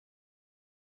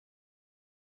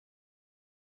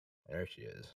There she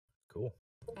is. Cool.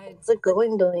 How's it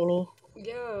going, Delaney?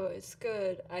 Yo, it's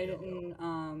good. I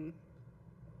didn't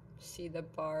see the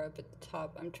bar up at the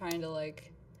top. I'm trying to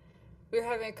we were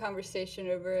having a conversation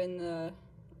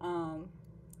um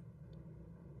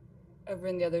over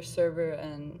in the other server,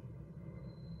 and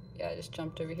yeah, I just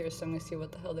jumped over here, so I'm gonna see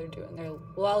what the hell they're doing. They're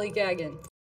lollygagging.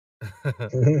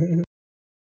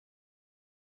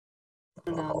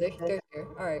 Oh, no, they're here.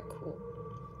 All right, cool.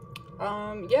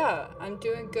 Yeah, I'm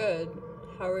doing good.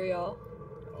 How are y'all?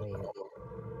 Oh,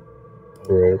 Right.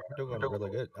 we're doing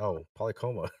really good. Oh,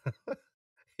 Polycoma.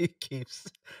 He keeps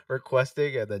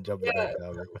requesting and then jumping Yeah, back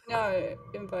down. no,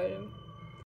 invite him.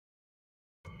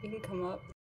 You can come up.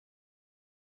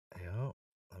 Yeah,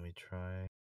 let me try.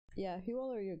 Yeah, who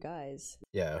all are you guys?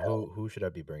 Yeah, who should I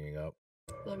be bringing up?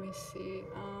 Let me see.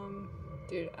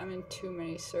 Dude, I'm in too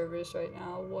many servers right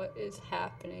now. What is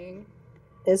happening?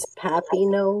 Is Pappy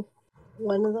no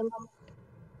one of them?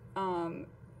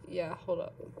 Yeah, hold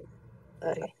up.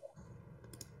 Okay.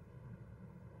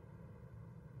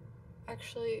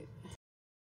 Actually,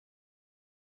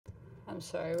 I'm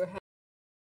sorry. We're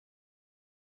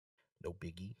No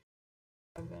biggie.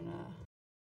 having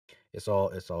It's all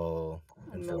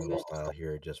a informal moment. style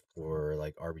here, just for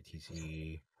like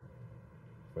RBTC,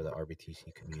 for the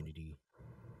RBTC community,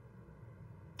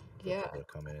 for Yeah, people to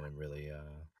come in and really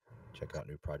check out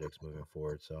new projects moving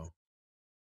forward. So,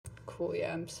 cool.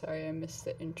 Yeah, I'm sorry I missed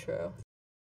the intro.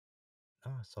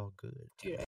 it's all good.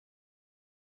 Dude,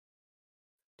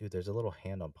 Dude, there's a little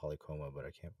hand on Polycoma, but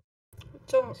I can't.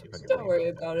 don't see if I can don't bring worry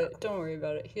it up. about it. Don't worry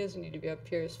about it. He doesn't need to be up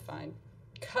here. It's fine.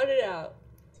 Cut it out.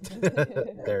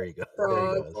 There you go. There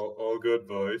Frog. he goes. All good,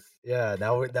 boys. Yeah,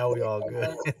 now we all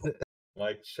good.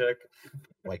 Mic check.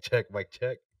 Mic check. Mic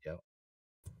check. Yep.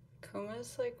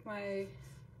 Koma's like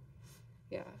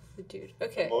yeah, the dude.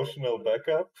 Okay. Emotional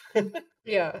backup.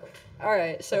 Yeah. All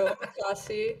right. So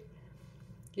Omakase,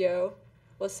 yo,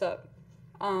 what's up?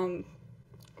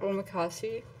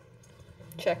 Omakase,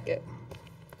 check it.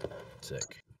 Sick.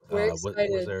 We're Was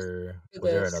excited there for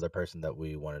was there this. another person that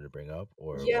we wanted to bring up,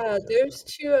 or was Yeah, it just there's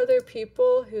two other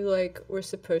people who were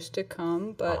supposed to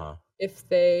come, but uh-huh. if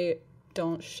they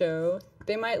don't show,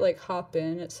 they might hop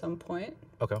in at some point.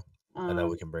 Okay. And then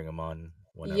Um, we can bring them on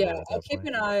yeah, whenever at I'll that keep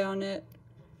point. an eye on it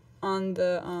on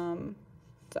the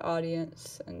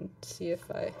audience and see if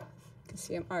I can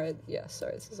see him. All right, yeah,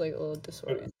 sorry, this is a little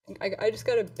disorienting. I just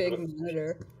got a big Should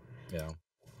monitor. Yeah.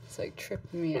 It's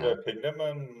tripping me I out. ping them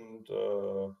and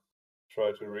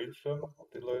try to reach them,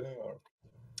 Delaney? Or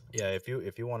Yeah, if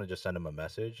you want to just send them a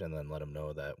message and then let them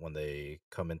know that when they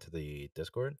come into the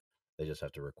Discord, they just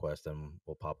have to request them.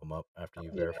 We'll pop them up after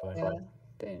you verify. Yeah,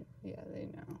 they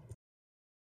know.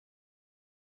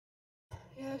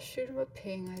 Yeah, shoot him a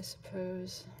ping, I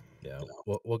suppose. Yeah,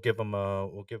 we'll give them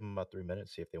about 3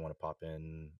 minutes, see if they want to pop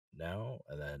in now,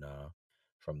 and then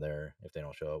from there, if they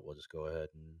don't show up, we'll just go ahead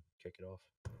and kick it off.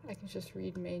 I can just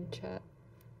read main chat,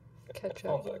 that catch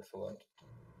up. sounds excellent.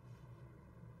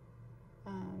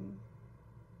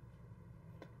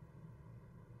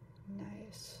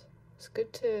 Nice. It's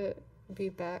good to be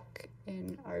back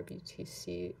in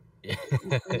RBTC. Yeah,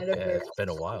 Metaverse. it's been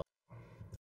a while.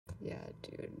 Yeah,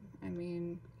 dude. I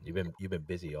mean, You've been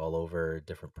busy all over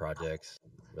different projects,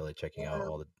 really checking out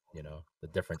all the the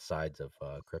different sides of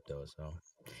crypto. So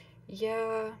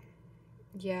yeah,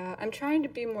 yeah. I'm trying to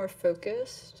be more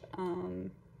focused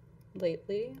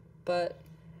lately, but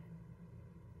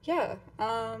yeah,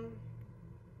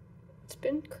 it's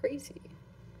been crazy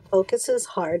Focus is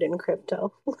hard in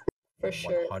crypto. for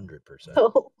sure. 100%.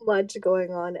 So much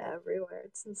going on everywhere.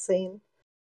 It's insane.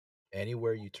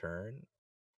 Anywhere you turn,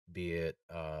 be it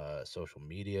social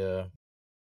media,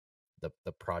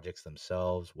 the projects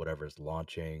themselves, whatever's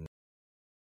launching.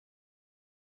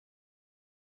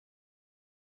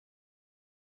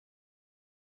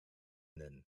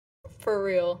 And For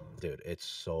real. dude, it's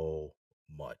so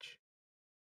much.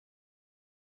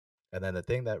 And then the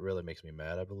thing that really makes me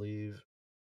mad, I believe,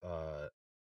 uh,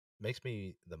 makes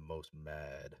me the most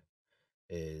mad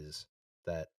is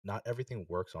that not everything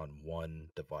works on one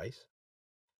device.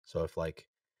 So if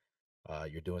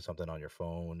you're doing something on your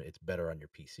phone, it's better on your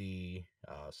PC.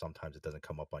 Sometimes it doesn't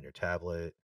come up on your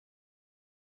tablet,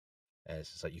 and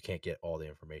it's just like you can't get all the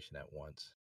information at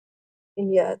once.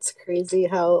 Yeah, it's crazy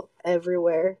how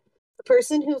everywhere. The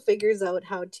person who figures out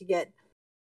how to get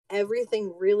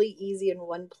everything really easy in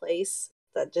one place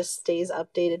that just stays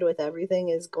updated with everything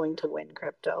is going to win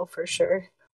crypto for sure.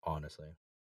 Honestly,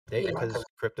 Yeah. because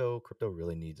crypto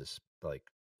really needs like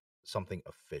something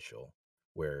official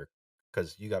where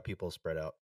because you got people spread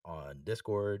out on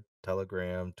Discord,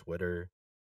 Telegram, Twitter.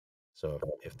 So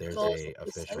if It's there's also a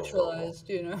official, decentralized,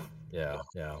 you know. yeah,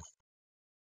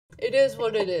 It is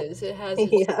what it is. It has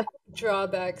its Yeah.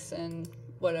 drawbacks and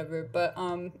whatever. But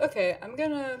okay,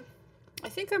 I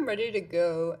think I'm ready to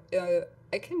go.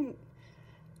 I can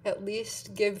at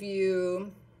least give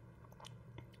you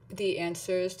the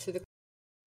answers to the.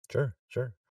 sure.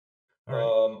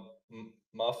 All right,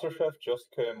 MasterChef just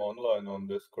came online on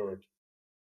Discord,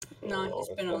 No, so he's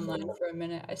I been sent online him. for a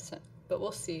minute. But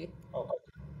we'll see. Oh,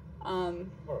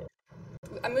 Um, all right.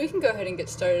 I mean, we can go ahead and get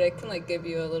started. I can like give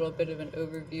you a little bit of an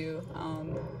overview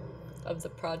of the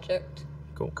project.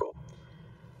 cool.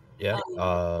 Yeah.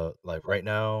 Um, Like right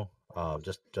now,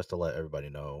 just to let everybody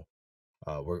know,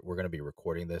 we're gonna be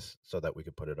recording this so that we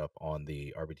could put it up on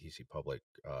the RBTC public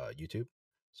YouTube,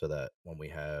 so that when we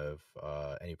have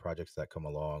any projects that come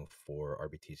along for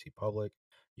RBTC public,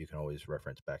 you can always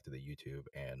reference back to the YouTube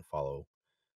and follow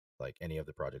like any of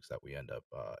the projects that we end up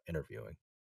interviewing.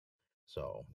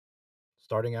 So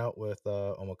starting out with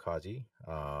Omakase.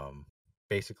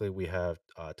 Basically, we have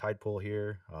Tidepool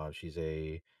here. She's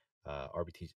a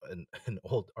RBTC, an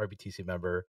old RBTC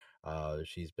member.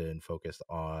 She's been focused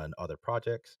on other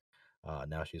projects.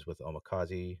 Now she's with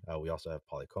Omakase. We also have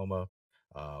Polycoma.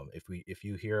 If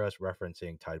you hear us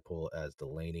referencing Tidepool as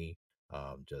Delaney,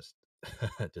 just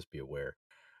just be aware.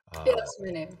 yeah, Uh, that's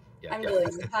my name. yeah. I'm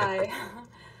Delaney. Hi.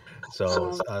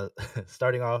 So, um,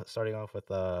 starting off with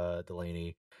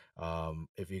Delaney,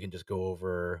 if you can just go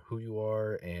over who you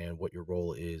are and what your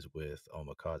role is with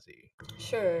Omakase.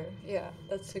 sure. Yeah,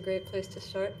 that's a great place to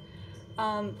start.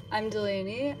 I'm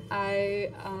Delaney. I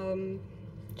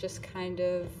just kind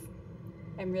of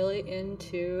am really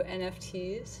into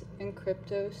NFTs and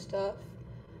crypto stuff.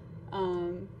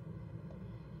 Um,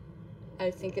 I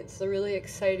think it's a really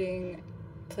exciting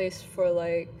place for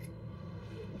like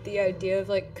the idea of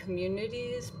like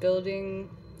communities building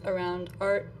around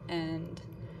art and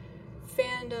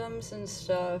fandoms and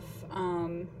stuff,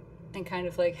 and kind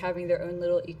of like having their own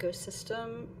little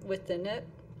ecosystem within it.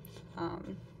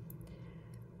 Um,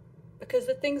 because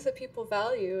the things that people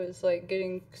value is like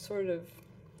getting sort of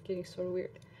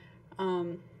weird.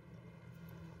 Um,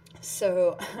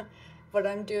 so what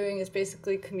I'm doing is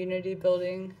basically community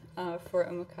building for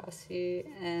Omakase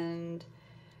and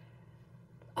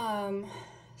um,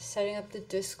 setting up the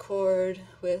Discord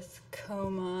with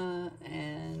Coma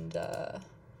and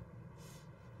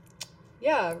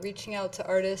yeah, reaching out to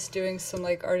artists, doing some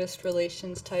like artist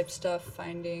relations type stuff,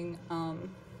 finding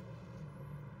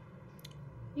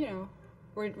you know,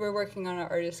 we're working on an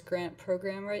artist grant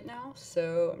program right now,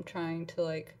 so I'm trying to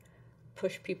like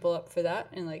push people up for that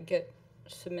and like get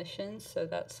submissions. So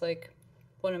that's like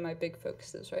one of my big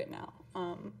focuses right now.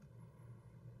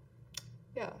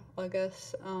 Yeah, I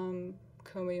guess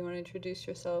Koma, you want to introduce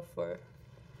yourself or?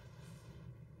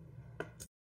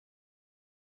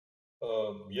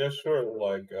 Yeah, sure.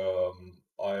 Like,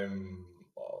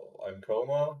 I'm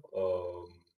Coma.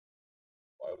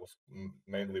 I was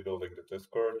mainly building the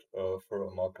Discord for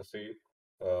Omakase,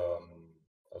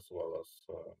 as well as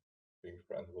being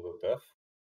friends with the dev.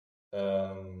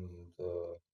 And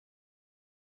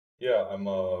yeah, I'm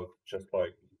just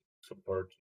like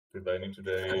support Delaney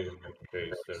today in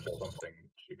case there's something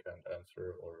she can't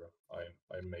answer or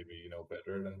I maybe know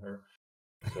better than her.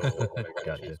 So I guess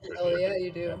Gotcha. she's Oh pretty yeah, you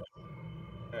yeah. do.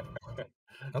 Okay.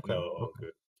 No, all Okay.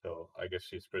 good. So I guess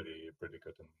she's pretty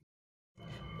good and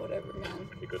Whatever, man.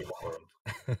 pretty good informed.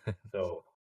 So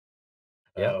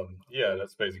Yeah. yeah,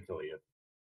 that's basically it.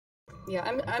 Yeah,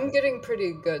 I'm getting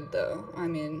pretty good though. I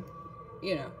mean,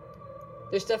 you know,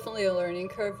 there's definitely a learning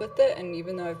curve with it, and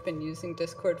even though I've been using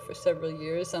Discord for several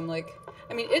years, I'm like,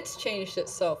 I mean, it's changed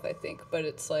itself, I think, but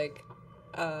it's like,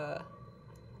 uh,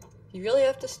 you really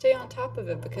have to stay on top of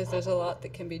it because there's a lot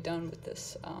that can be done with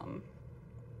this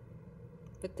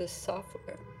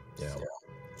software. Yeah. So,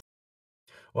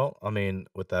 Well, I mean,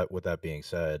 with that being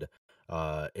said,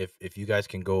 if you guys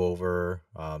can go over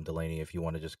Delaney, if you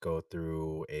want to just go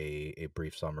through a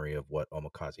brief summary of what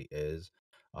Omakase is.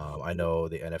 I know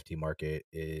the NFT market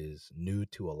is new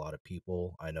to a lot of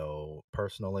people. I know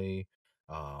personally,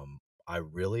 um, I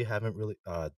really haven't really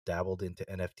dabbled into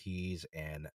NFTs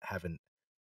and haven't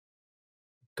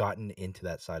gotten into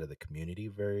that side of the community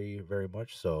very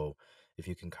much. So if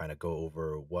you can kind of go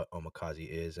over what Omakase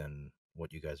is and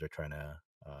what you guys are trying to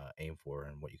aim for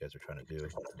and what you guys are trying to do.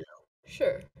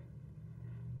 sure.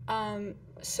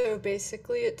 So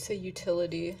basically, it's a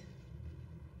utility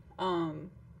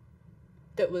um,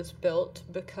 that was built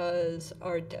because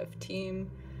our dev team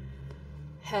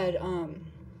had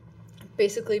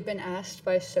basically been asked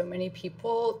by so many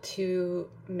people to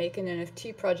make an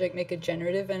NFT project, make a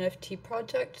generative NFT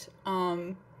project,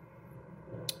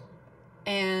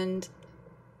 and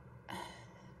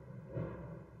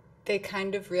they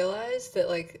kind of realized that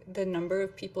like the number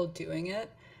of people doing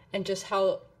it and just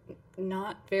how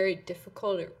not very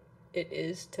difficult it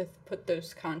is to put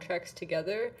those contracts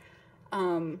together.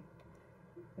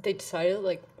 They decided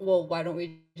like, well, why don't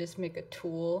we just make a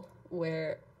tool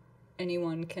where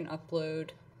anyone can upload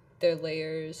their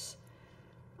layers,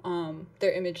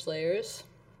 their image layers,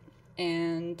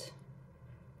 and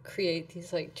create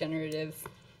these like generative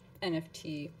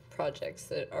NFT projects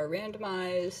that are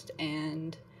randomized,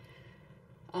 and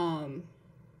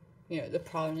the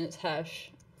provenance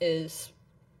hash is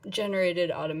generated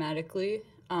automatically,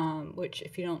 which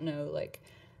if you don't know, like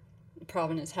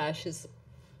provenance hash is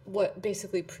what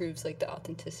basically proves like the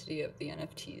authenticity of the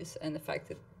NFTs and the fact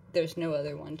that there's no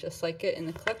other one just like it in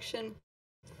the collection.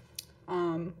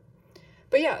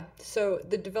 But yeah, so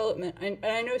the development, and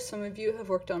I know some of you have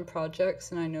worked on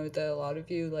projects, and I know that a lot of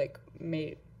you like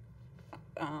maybe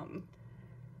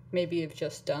have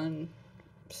just done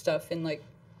stuff in like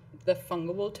the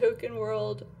fungible token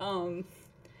world.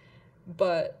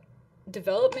 But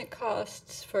development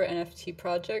costs for NFT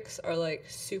projects are like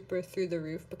super through the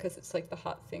roof because it's like the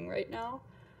hot thing right now.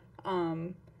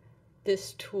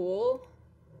 This tool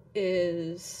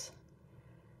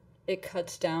it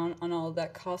cuts down on all of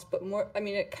that cost, but more, I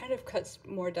mean, it kind of cuts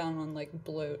more down on like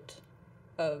bloat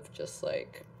of just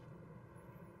like,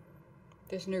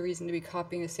 there's no reason to be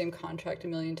copying the same contract a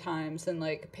million times and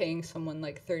like paying someone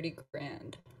like 30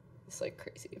 grand. It's like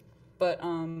crazy. But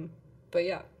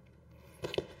yeah,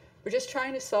 we're just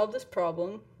trying to solve this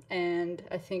problem, and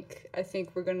I think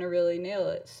we're gonna really nail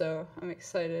it. So I'm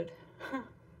excited.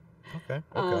 Okay.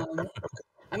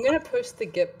 I'm gonna post the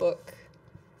Git book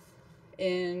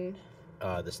in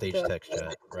The stage the text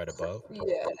chat right above.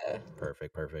 yeah.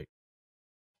 Perfect.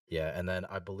 Yeah, and then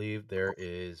I believe there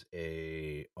is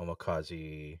a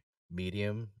Omakasea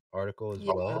Medium article as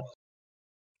Yeah. well.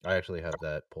 I actually have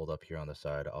that pulled up here on the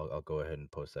side. I'll go ahead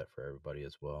and post that for everybody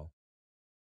as well.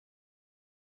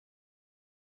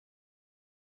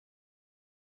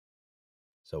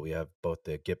 So we have both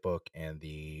the Git book and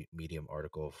the Medium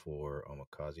article for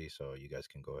Omakasea, so you guys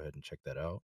can go ahead and check that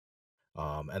out.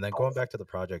 And then going back to the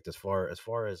project, as far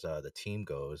as the team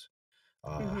goes,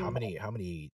 Mm-hmm. how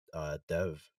many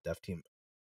dev team,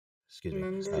 excuse me,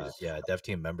 Members. yeah, dev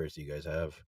team members do you guys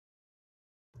have?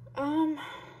 Um,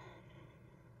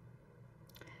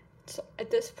 so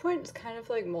at this point, it's kind of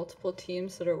like multiple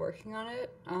teams that are working on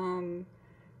it.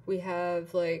 We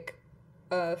have like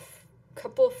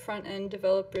couple front end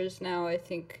developers now. I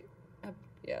think,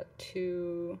 yeah,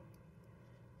 two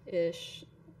ish,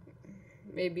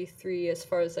 maybe three as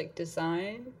far as like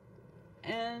design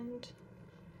and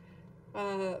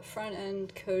front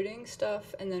end coding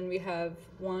stuff, and then we have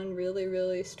one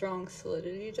really strong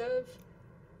Solidity dev.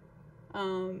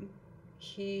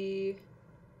 He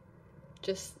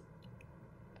just,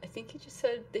 I think he just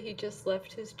said that he just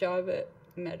left his job at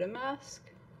MetaMask.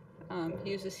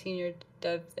 He was a senior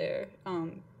dev there,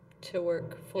 to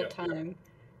work full time,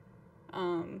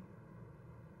 on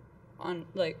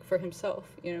like for himself,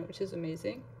 which is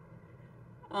amazing.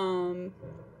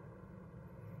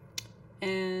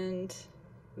 And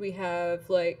we have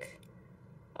like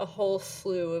a whole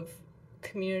slew of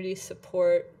community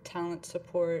support, talent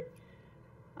support,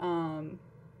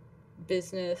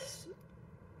 business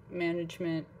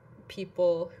management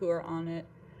people who are on it.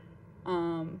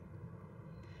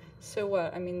 So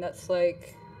what? I mean, that's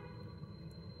like,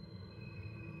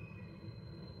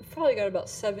 we've probably got about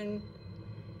 7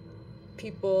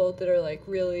 people that are like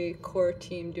really core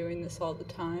team doing this all the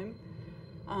time.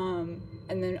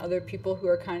 And then other people who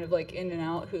are kind of like in and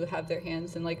out, who have their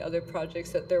hands in like other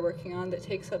projects that they're working on that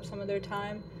takes up some of their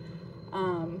time.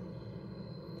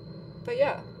 But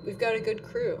yeah, we've got a good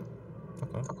crew.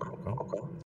 Okay.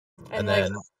 And like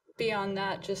then beyond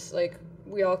that, just like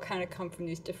we all kind of come from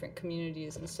these different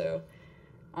communities, and so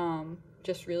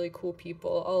just really cool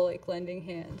people all like lending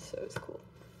hands, so it's cool.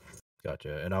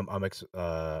 gotcha. And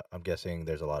I'm guessing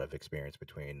there's a lot of experience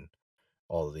between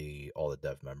all the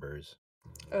dev members.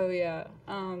 Oh yeah.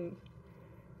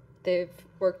 They've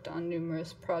worked on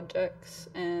numerous projects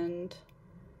and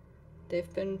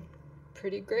they've been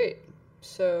pretty great.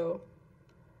 So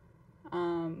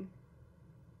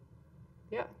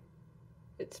yeah,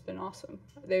 it's been awesome.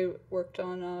 They worked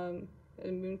on a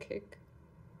mooncake.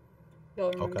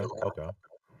 Y'all remember that? Okay.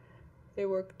 They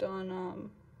worked on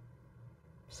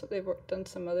so they've worked on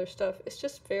some other stuff. It's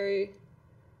just very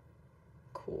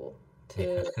cool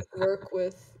to work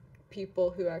with people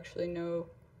who actually know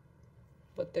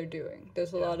what they're doing.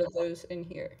 There's a lot of those in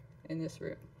here in this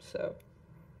room, so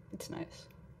it's nice.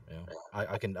 Yeah,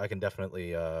 I can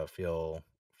definitely feel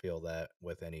feel that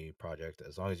with any project,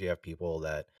 as long as you have people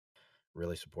that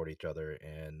really support each other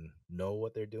and know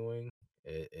what they're doing,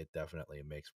 it definitely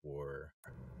makes for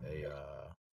a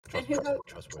And who have,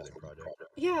 trustworthy project.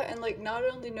 yeah, and like not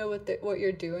only know what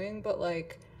you're doing, but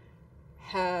like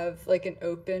have like an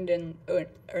open or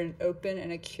an open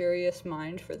and a curious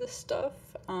mind for this stuff,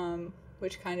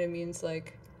 which kind of means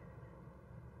like,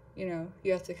 you know,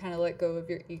 you have to kind of let go of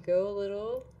your ego a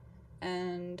little,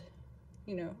 and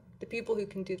you know, the people who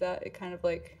can do that, it kind of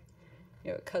like,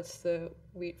 you know, it cuts the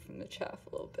wheat from the chaff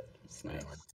a little bit. It's Yeah.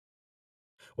 nice.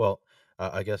 Well,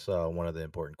 I guess one of the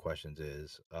important questions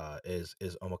is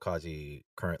Omakase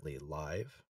currently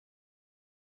live?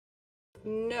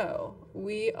 No,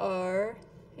 we are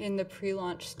in the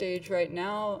pre-launch stage right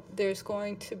now. There's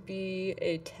going to be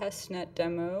a testnet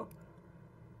demo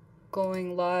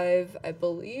going live, I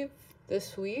believe,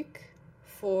 this week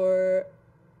for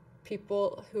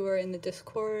people who are in the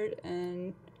Discord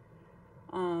and,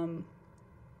 um,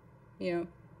 you know,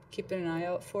 keeping an eye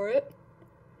out for it.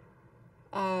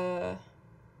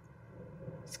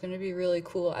 It's gonna be really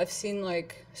cool. I've seen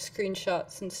like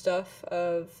screenshots and stuff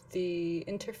of the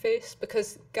interface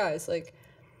because, guys, like,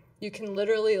 you can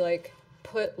literally like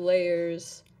put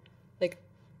layers, like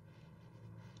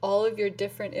all of your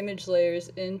different image layers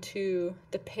into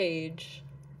the page.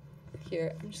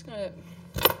 Here, I'm just gonna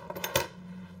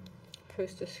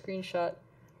post a screenshot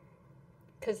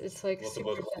because it's like What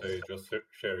super about if they dense. just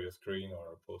share your screen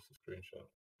or post a screenshot?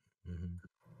 Hmm.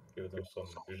 Give them some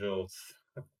visuals.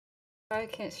 I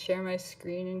can't share my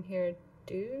screen in here,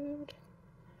 dude.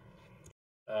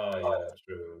 Ah, yeah,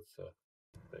 true. It's a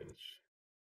stage.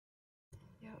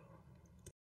 Yo.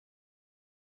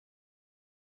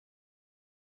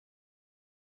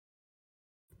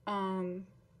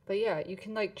 But yeah, you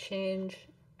can like change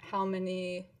how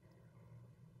many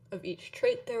of each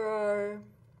trait there are,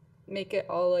 make it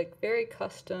all like very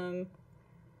custom.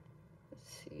 Let's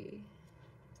see.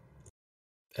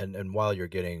 And while you're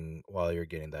getting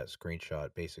that screenshot,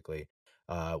 basically,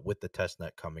 with the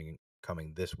testnet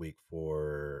coming this week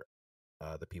for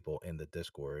the people in the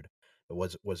Discord,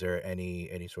 was there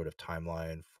any sort of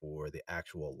timeline for the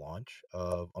actual launch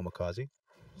of Omakase?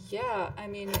 Yeah, I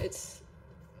mean,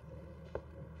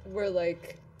 we're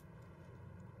like,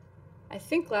 I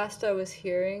think last I was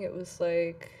hearing it was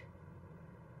like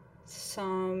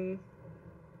some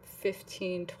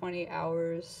 15, 20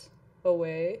 hours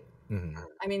away. Hmm.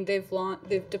 I mean, they've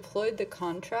deployed the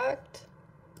contract,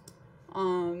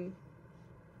 um,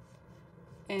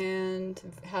 and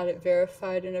had it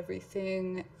verified and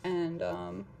everything, and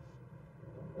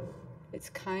it's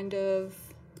kind of,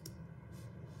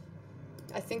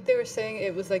 I think they were saying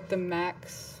it was like the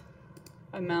max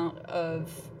amount of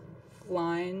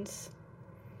lines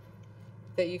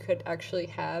that you could actually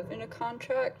have in a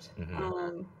contract.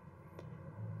 Hmm.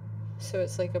 So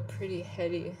it's like a pretty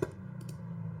heady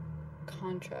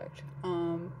contract.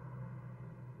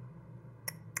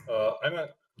 I'm a.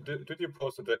 Did you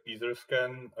post the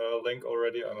Etherscan link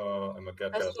already? I'm a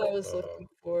get That's that. what I was looking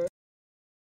for.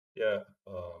 Yeah,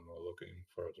 looking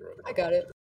further right I now. got it.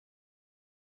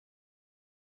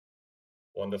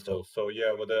 Wonderful. So So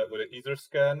yeah, with the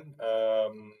Etherscan,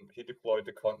 he deployed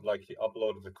like he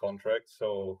uploaded the contract,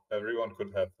 so everyone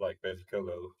could have like basically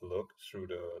a look through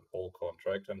the whole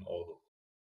contract and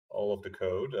all of the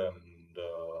code and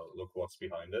look what's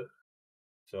behind it.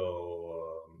 So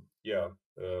yeah,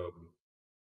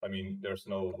 I mean, there's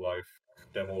no live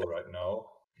demo right now,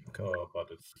 okay. but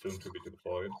it's soon to be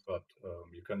deployed. But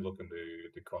you can look in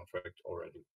the contract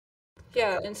already.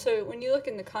 Yeah, and so when you look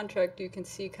in the contract, you can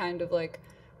see kind of like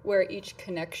where each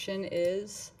connection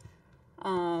is.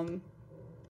 Um,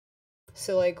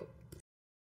 so like,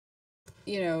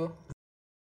 you know,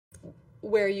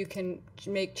 where you can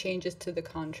make changes to the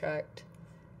contract.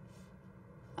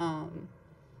 Um,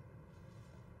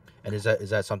 And is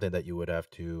that something that you would have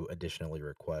to additionally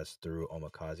request through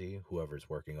Omakase, whoever's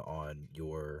working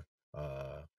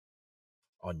uh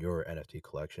on your NFT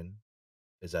collection?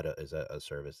 Is that a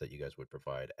service that you guys would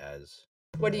provide as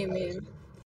what do you as mean?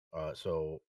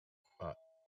 so uh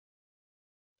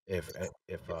if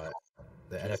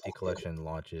the NFT collection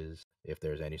launches, if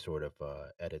there's any sort of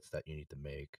edits that you need to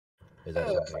make, is that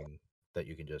Oh, something that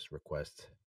you can just request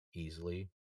easily?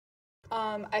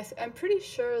 I'm pretty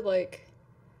sure like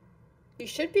you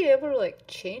should be able to like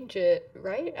change it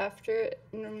right after.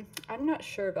 I'm not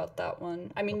sure about that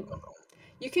one. I mean,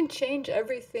 you can change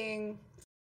everything.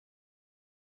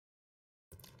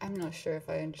 I'm not sure if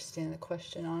I understand the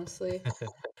question, honestly.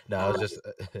 No, I was Um, just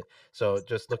so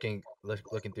just looking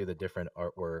through the different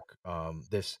artwork.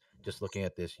 This just looking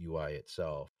at this UI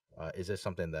itself. Is this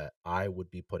something that I would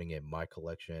be putting in my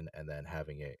collection and then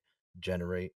having it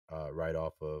generate right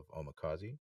off of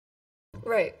Omakase?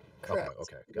 Right, Okay, correct.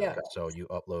 okay, got Yeah, it. So you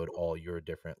upload all your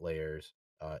different layers.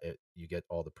 You get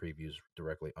all the previews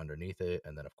directly underneath it,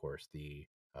 and then of course the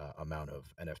amount of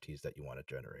NFTs that you want to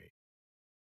generate.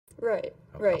 right,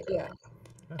 Okay, right, okay, yeah.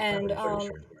 yeah, And pretty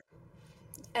sure.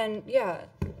 and yeah,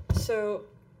 so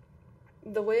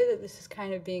the way that this is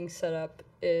kind of being set up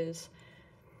is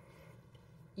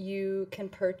you can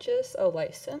purchase a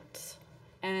license,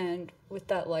 and with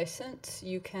that license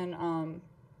you can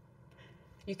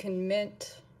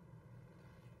mint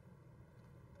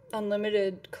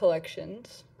unlimited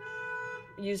collections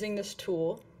using this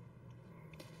tool,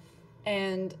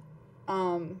 and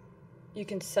um, you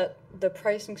can set the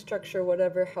pricing structure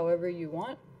whatever however you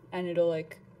want, and it'll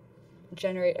like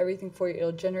generate everything for you.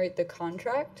 It'll generate the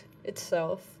contract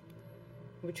itself,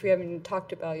 which we haven't even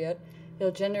talked about yet.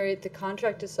 It'll generate the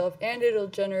contract itself, and it'll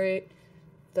generate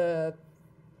the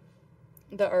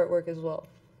the artwork as well,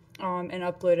 and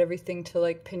upload everything to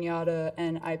like Pinata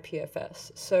and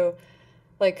IPFS. So,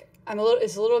 like,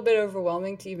 it's a little bit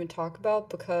overwhelming to even talk about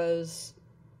because,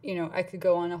 I could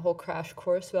go on a whole crash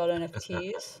course about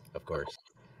NFTs, Of course.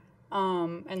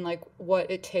 and like what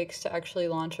it takes to actually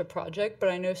launch a project. But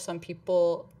I know some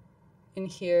people in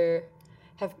here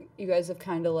you guys have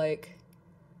kind of like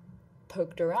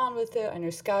poked around with it. I know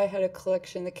Sky had a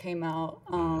collection that came out,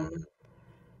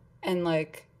 and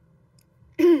like,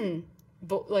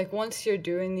 but like once you're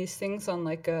doing these things on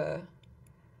like a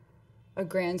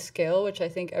grand scale, which I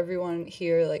think everyone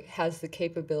here like has the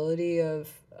capability of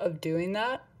doing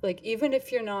that. Like even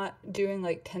if you're not doing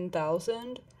like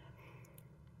 10,000,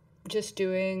 just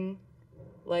doing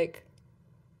like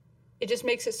it just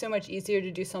makes it so much easier to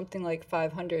do something like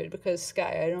 500 because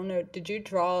Sky, I don't know, did you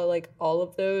draw like all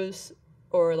of those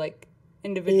or like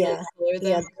individually Yeah, color them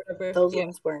yeah, or whatever? those Yeah,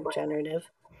 ones weren't generative.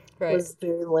 right. Was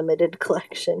very limited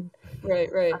collection.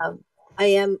 Right, right. Um, I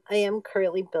am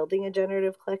currently building a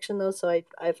generative collection though, so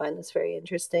I find this very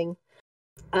interesting.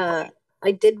 Uh,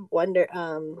 I did wonder,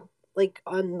 like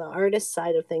on the artist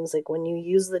side of things, like when you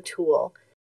use the tool,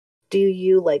 do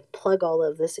you like plug all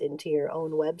of this into your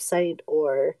own website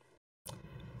or?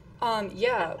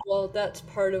 Yeah, well, that's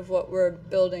part of what we're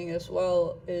building as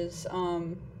well is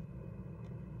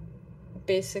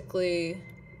basically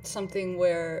something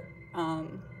where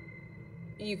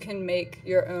you can make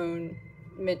your own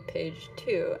mint page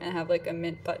too and have like a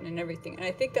mint button and everything. And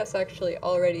I think that's actually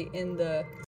already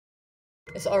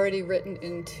it's already written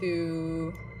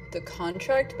into the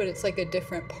contract, but it's like a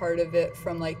different part of it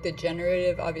from like the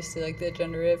generative, obviously like the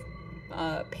generative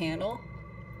panel,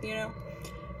 you know,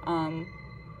 um,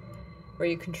 where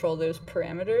you control those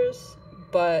parameters.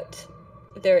 But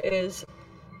there is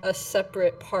a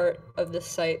separate part of the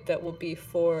site that will be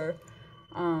for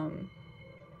um,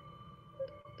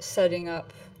 setting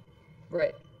up,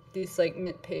 right, these like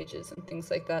mint pages and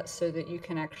things like that so that you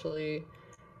can actually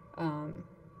um,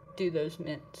 do those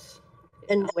mints.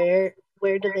 And where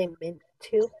do they mint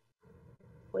to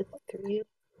with through you?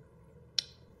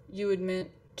 You would mint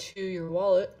to your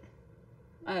wallet.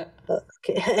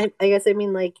 Okay, I guess I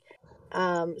mean like,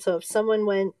 so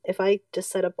if I just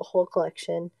set up a whole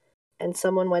collection and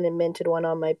someone went and minted one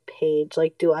on my page,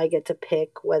 like, do I get to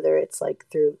pick whether it's like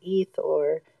through ETH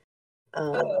or,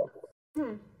 Oh,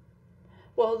 hmm.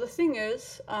 Well, the thing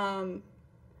is, I'm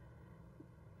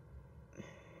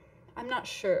not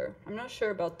sure. I'm not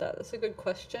sure about that. That's a good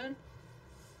question.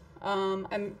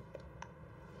 I'm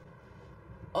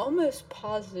almost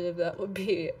positive that would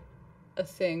be a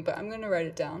thing, but I'm gonna write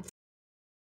it down.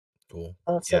 Cool.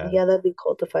 awesome. Yeah. Yeah, that'd be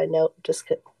cool to find out.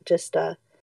 Just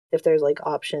if there's like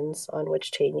options on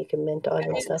which chain you can mint on I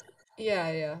and mean, stuff.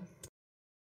 yeah, yeah.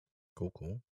 Cool.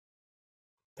 Cool.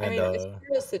 I And mean, as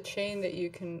far as the chain that you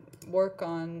can work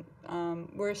on,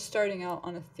 we're starting out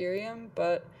on Ethereum,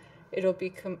 but it'll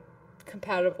be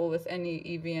compatible with any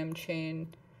EVM chain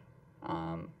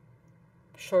um,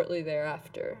 shortly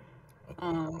thereafter. okay.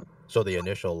 Um, So the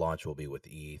initial launch will be with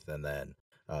ETH, and then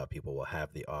people will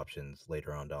have the options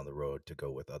later on down the road to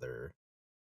go with other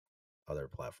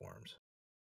platforms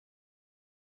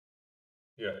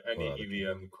Yeah, any or other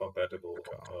people. EVM compatible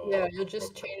Okay. yeah, you'll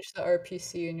just protocol. change the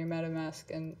RPC in your MetaMask,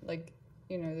 and like,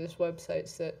 there's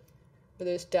websites or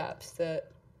there's dApps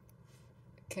that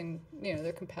can,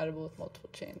 they're compatible with multiple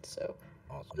chains. So it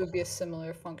Awesome. would be a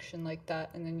similar function like that,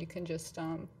 and then you can just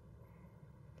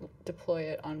deploy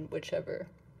it on whichever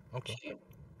Okay. chain.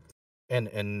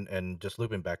 And just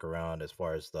looping back around as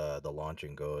far as the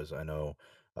launching goes, I know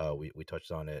we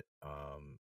touched on it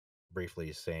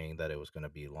briefly, saying that it was going to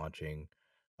be launching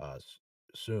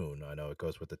soon. I know it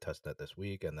goes with the testnet this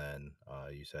week, and then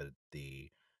you said the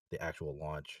actual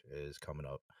launch is coming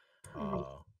up.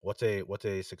 What's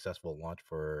a successful launch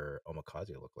for Omakase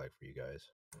look like for you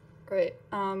guys? Right.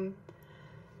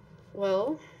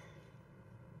 Well,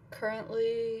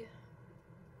 currently,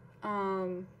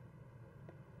 um,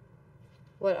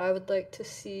 what I would like to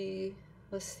see,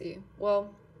 let's see. Well,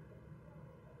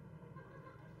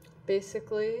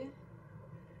 basically,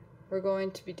 we're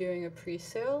going to be doing a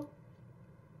pre-sale,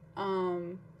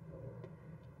 um,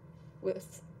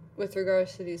 with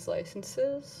regards to these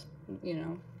licenses,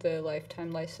 the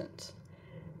lifetime license.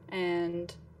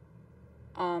 And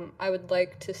I would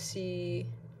like to see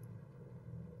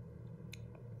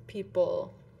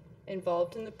people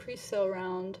involved in the pre-sale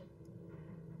round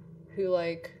who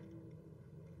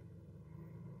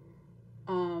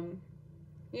um,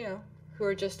 who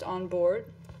are just on board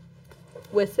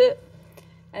with it.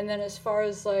 And then as far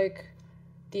as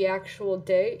the actual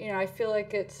date, I feel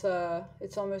like it's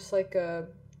almost like a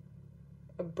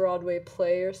Broadway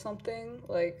play or something.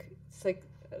 Like it's like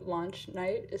launch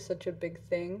night is such a big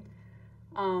thing.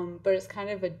 But it's kind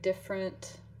of a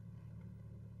different,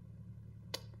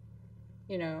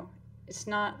 it's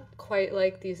not quite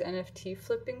like these NFT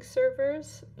flipping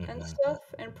servers and stuff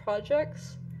and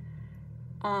projects.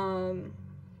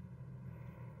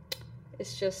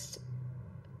 It's just,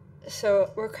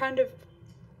 so we're kind of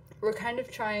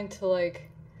trying to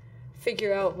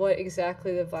figure out what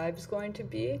exactly the vibe's going to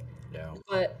be. Yeah.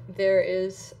 But there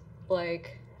is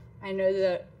I know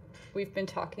that we've been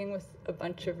talking with a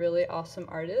bunch of really awesome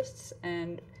artists,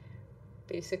 and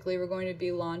basically we're going to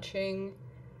be launching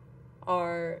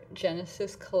our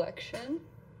Genesis collection.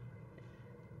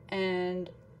 And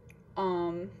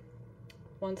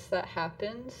once that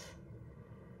happens,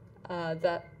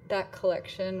 that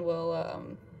collection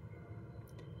will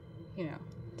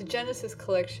the Genesis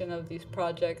collection of these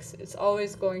projects is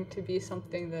always going to be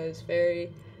something that is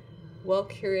very well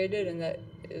curated and that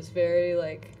is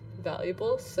very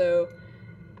valuable. So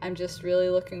I'm just really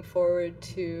looking forward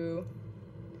to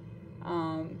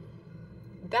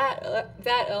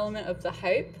that element of the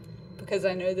hype, because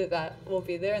I know that will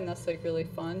be there and that's really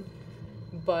fun.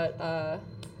 But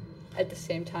at the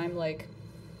same time,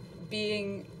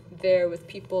 being there with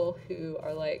people who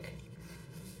are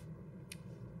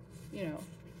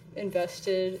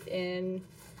invested in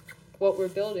what we're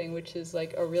building, which is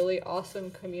a really awesome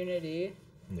community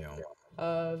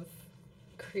of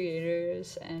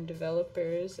creators and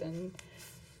developers and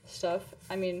stuff.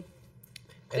 I mean,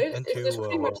 there's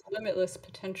pretty much limitless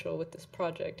potential with this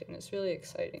project, and it's really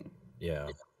exciting. Yeah.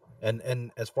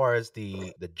 And as far as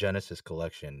the Genesis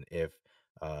collection, if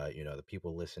the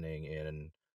people listening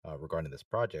in regarding this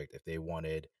project, if they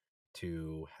wanted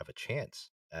to have a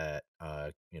chance at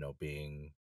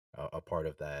being a part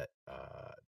of that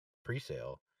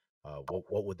pre-sale,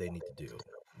 what would they need to do?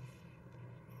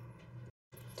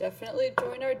 Definitely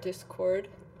join our Discord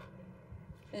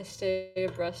and stay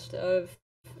abreast of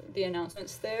the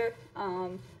announcements there.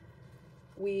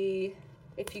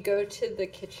 If you go to the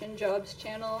Kitchen Jobs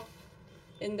channel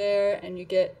in there and you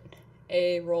get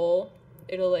a role,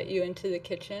 it'll let you into the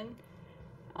kitchen,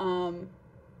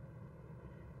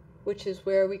 which is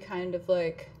where we kind of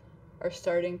are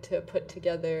starting to put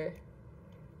together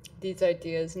these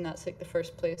ideas, and that's the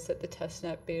first place that the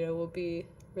testnet beta will be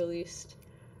released.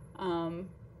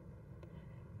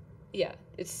 Yeah,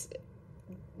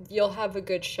 you'll have a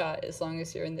good shot as long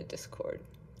as you're in the Discord.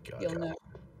 You'll know.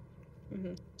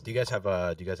 Mm-hmm. Do you guys have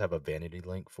a vanity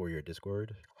link for your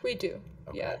Discord? We do.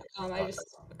 Okay. Yeah. I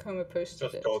just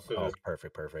posted it. Oh,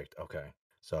 perfect. Okay.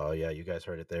 So yeah, you guys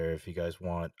heard it there. If you guys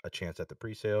want a chance at the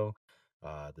pre-sale,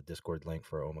 the Discord link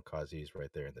for Omakase is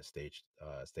right there in the stage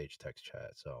text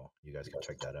chat. So you guys can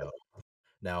check that out.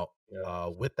 Now,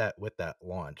 with that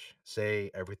launch, say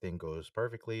everything goes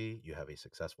perfectly, you have a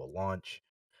successful launch.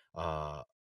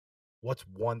 What's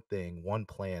one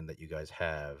plan that you guys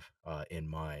have in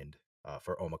mind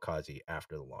for Omakase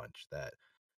after the launch that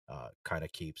kind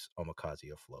of keeps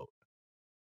Omakase afloat?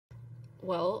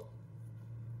 Well,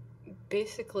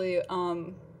 basically,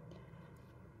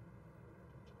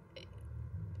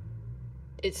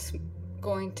 it's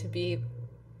going to be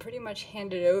pretty much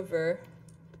handed over.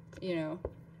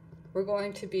 We're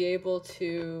going to be able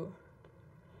to,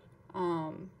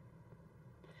 I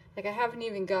haven't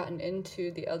even gotten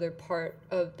into the other part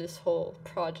of this whole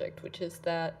project, which is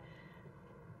that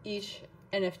each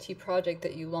NFT project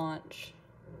that you launch,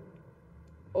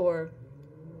 or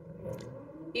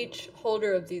each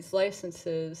holder of these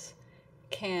licenses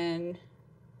can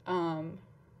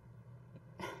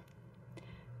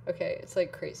okay, it's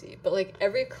crazy, but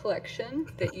every collection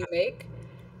that you make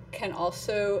can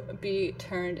also be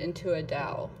turned into a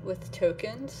DAO with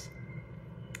tokens.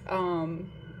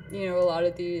 You know, a lot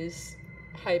of these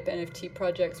hype NFT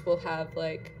projects will have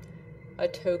like a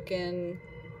token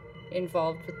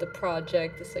involved with the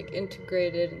project that's like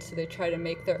integrated, and so they try to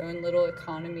make their own little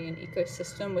economy and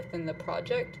ecosystem within the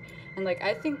project. And like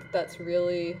I think that's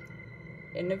really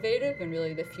innovative and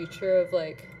really the future of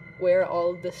like where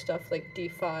all of this stuff like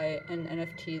DeFi and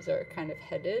NFTs are kind of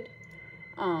headed.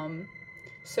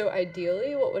 So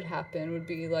ideally what would happen would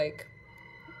be like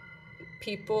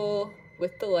people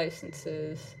with the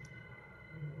licenses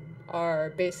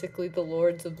are basically the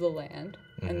lords of the land,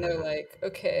 and they're like,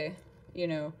 okay, you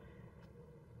know,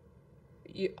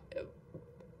 you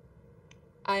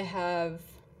I have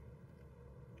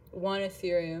 1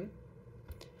 Ethereum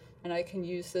and I can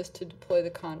use this to deploy the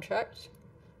contract.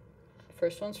 The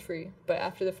first one's free, but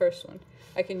after the first one,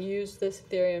 I can use this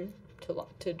Ethereum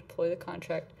to deploy the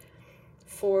contract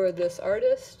for this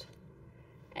artist,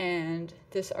 and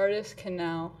this artist can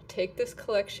now take this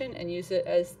collection and use it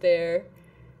as their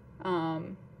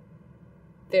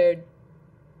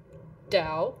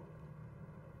DAO,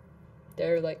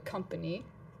 their like company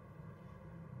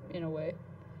in a way,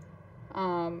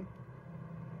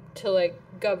 to like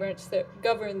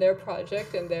govern their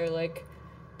project and their like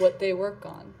what they work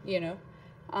on, you know.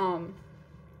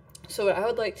 So what I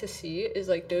would like to see is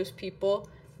like those people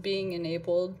being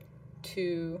enabled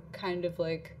to kind of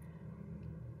like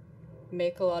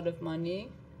make a lot of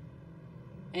money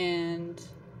and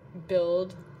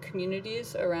build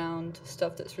communities around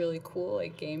stuff that's really cool,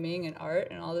 like gaming and art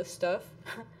and all this stuff.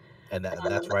 And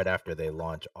that's right after they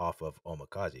launch off of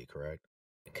Omakasea, correct?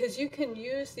 Because you can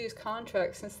use these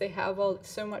contracts, since they have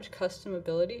so much custom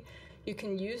ability, you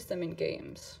can use them in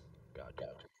games. Gotcha.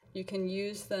 You can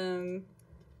use them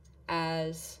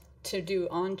as to do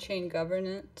on-chain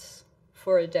governance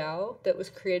for a DAO that was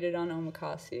created on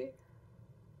Omakasea.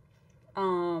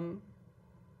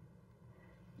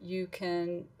 You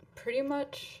can pretty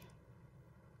much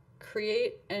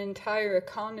create an entire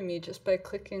economy just by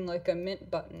clicking like a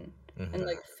mint button and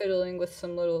like fiddling with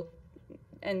some little,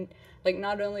 and like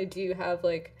not only do you have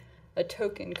like a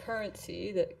token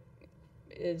currency that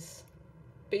is,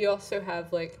 but you also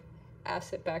have like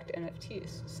asset-backed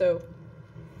NFTs. So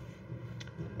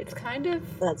it's kind of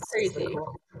That's crazy.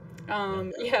 super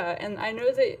cool. Yeah, and I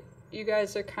know that you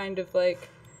guys are kind of like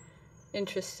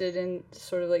interested in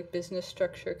sort of like business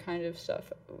structure kind of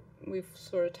stuff. We've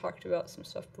sort of talked about some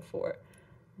stuff before,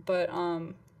 but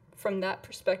from that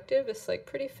perspective, it's like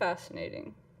pretty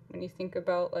fascinating when you think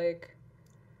about like,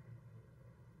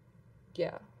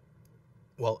 yeah.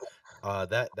 Well,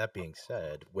 that being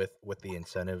said, with the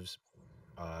incentives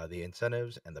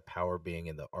and the power being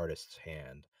in the artist's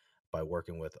hand by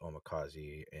working with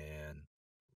Omakasea and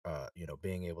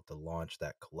being able to launch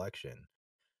that collection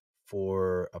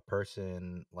for a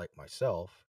person like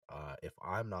myself, if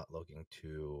I'm not looking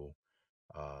to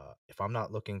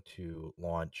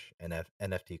launch an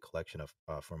NFT collection of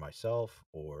for myself,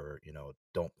 or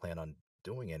don't plan on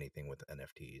doing anything with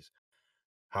NFTs,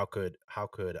 how could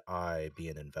I be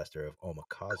an investor of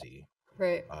Omakasea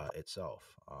Right.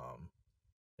 itself,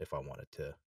 if I wanted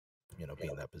to be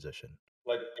in that position?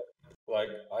 like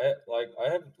I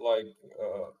have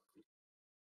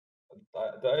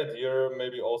the idea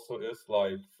maybe also is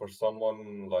like for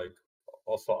someone like,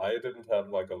 also I didn't have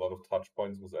like a lot of touch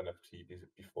points with NFT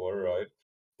before, right?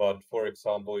 But for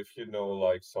example, if you know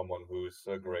like someone who's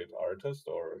a great artist,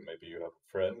 or maybe you have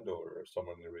a friend or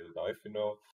someone in real life,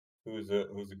 who's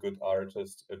a good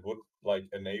artist, it would like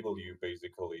enable you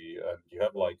basically, and you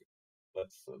have like,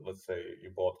 let's say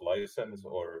you bought license,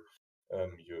 or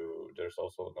there's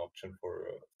also an option for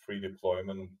free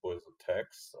deployment with a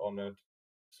tax on it.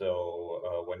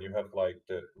 So when you have like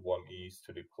the 1 ETH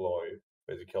to deploy,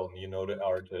 basically you know the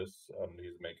artist and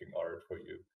he's making art for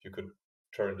you. You could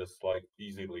turn this like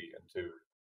easily into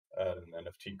an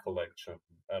NFT collection,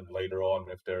 and later on,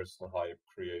 if there's a hype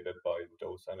created by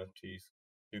those NFTs,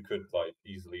 you could like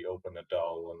easily open a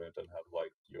DAO on it and have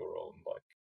like your own like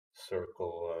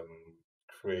circle and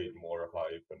create more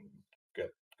hype and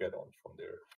get on from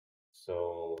there.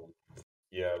 So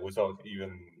yeah, without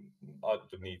even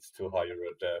the needs to hire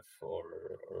a dev, or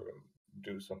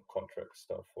do some contract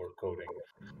stuff or coding.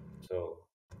 So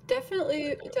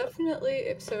Definitely,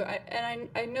 definitely. So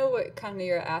I know what kind of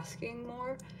you're asking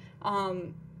more,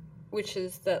 which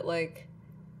is that like,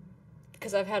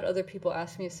 because I've had other people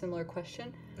ask me a similar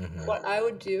question. What I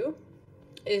would do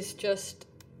is just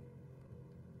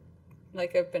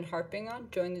like I've been harping on,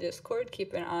 join the Discord,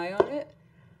 keep an eye on it.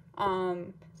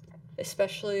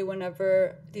 Especially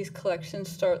whenever these collections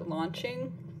start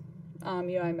launching,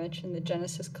 I mentioned the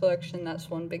Genesis collection. That's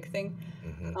one big thing.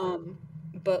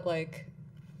 But like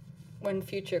when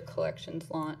future collections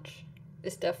launch,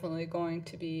 it's definitely going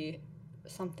to be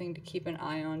something to keep an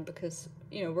eye on because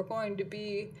we're going to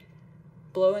be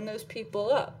blowing those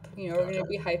people up. We're going to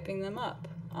be hyping them up,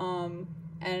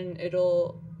 and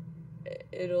it'll.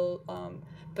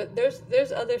 But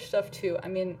there's other stuff too. I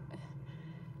mean,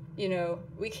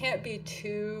 we can't be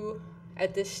too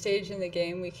at this stage in the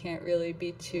game. We can't really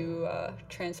be too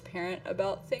transparent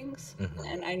about things,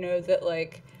 and I know that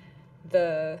like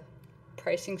the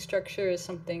pricing structure is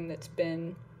something that's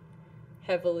been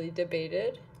heavily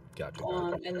debated. Gotcha.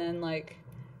 And then like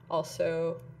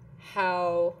also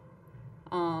how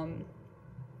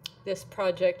this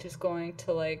project is going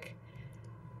to like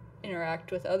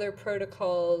interact with other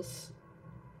protocols.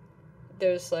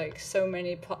 There's like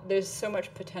there's so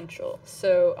much potential.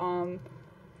 So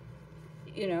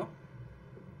you know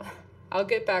I'll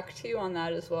get back to you on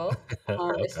that as well. It's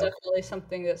Okay. definitely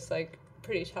something that's like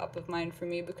pretty top of mind for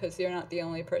me because you're not the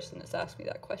only person that's asked me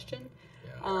that question.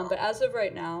 Yeah. But as of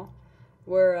right now,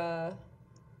 we're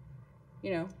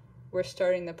we're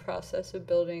starting the process of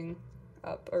building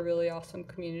up a really awesome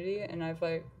community, and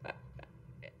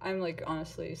I'm like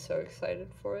honestly so excited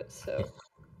for it. So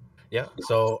Yeah.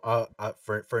 So,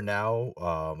 for now,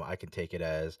 I can take it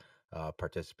as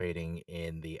participating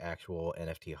in the actual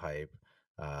NFT hype,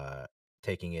 uh,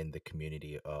 taking in the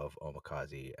community of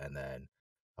Omakase, and then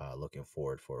looking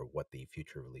forward for what the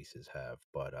future releases have.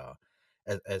 But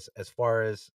as far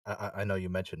as I know, you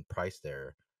mentioned price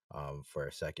there for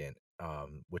a second,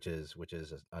 which is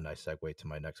a nice segue to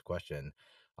my next question.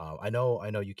 I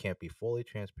know you can't be fully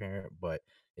transparent, but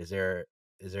is there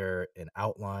an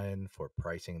outline for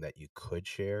pricing that you could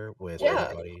share with yeah,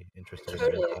 anybody interested in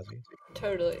totally, Omakase?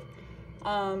 totally.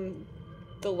 Um,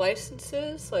 the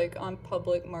licenses like on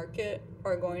public market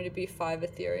are going to be 5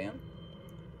 Ethereum.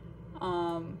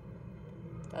 Um,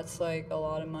 that's like a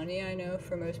lot of money. I know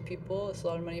for most people, it's a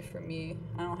lot of money for me.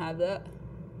 I don't have that,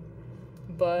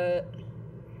 but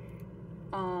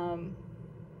um,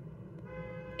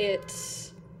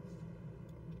 it's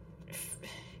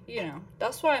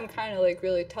that's why I'm kind of like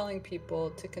really telling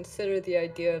people to consider the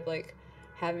idea of like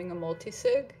having a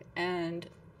multi-sig and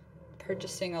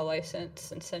purchasing a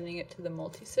license and sending it to the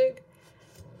multi-sig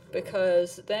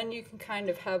because then you can kind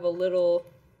of have a little,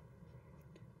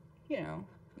 you know,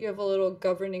 you have a little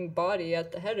governing body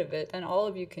at the head of it and all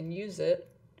of you can use it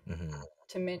Hmm.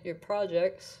 to mint your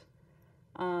projects.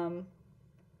 Um,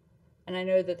 and I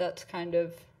know that that's kind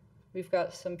of, we've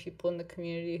got some people in the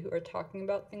community who are talking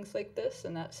about things like this,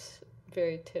 and that's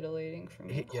very titillating for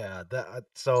me. Yeah,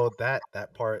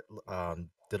 that part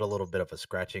did a little bit of a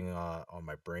scratching on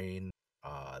my brain.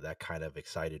 That kind of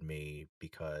excited me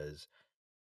because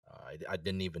I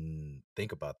didn't even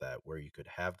think about that, where you could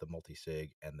have the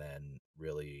multi-sig and then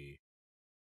really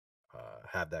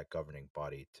have that governing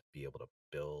body to be able to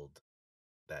build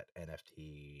that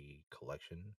NFT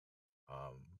collection.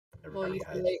 Um, Well, everybody you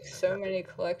can has, make so many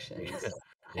collections,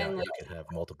 yeah, and like, you could have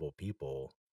multiple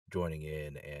people joining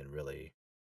in and really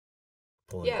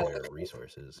pulling yeah, for your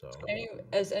resources. So,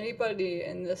 as anybody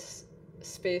in this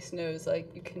space knows,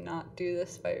 like, you cannot do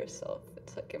this by yourself.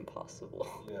 It's like impossible.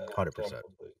 Yeah, 100%,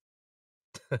 definitely.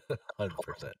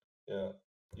 100%. Yeah,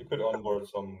 you could onboard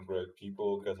some great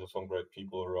people, gather some great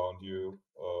people around you,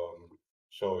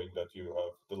 showing that you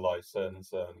have the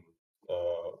license and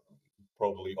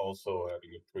probably also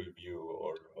having a preview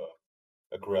or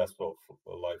a grasp of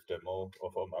a live demo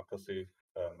of Omakase,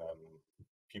 and then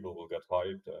people will get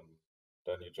hyped, and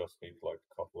then you just need like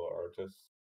a couple of artists,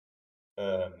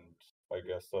 and I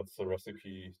guess that's the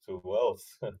recipe to wealth,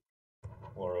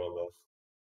 more or less.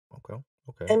 Okay, I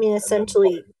okay. mean, And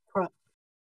then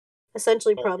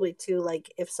essentially, probably too,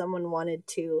 like if someone wanted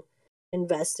to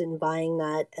invest in buying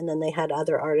that and then they had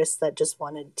other artists that just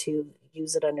wanted to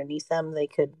use it underneath them, they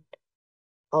could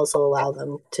also allow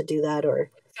them to do that, or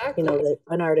Exactly, that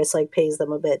an artist like pays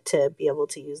them a bit to be able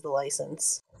to use the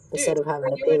license dude. instead of Or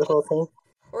having to you pay would the just, whole thing.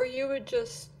 or you would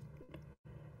just,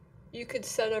 you could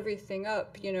set everything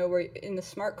up, where in the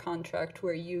smart contract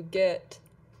where you get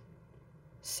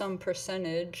some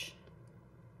percentage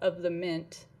of the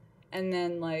mint, and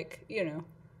then like,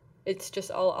 it's just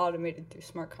all automated through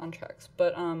smart contracts.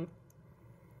 But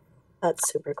That's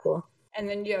super cool. and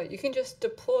then yeah, you can just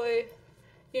deploy.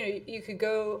 You could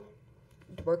go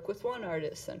work with one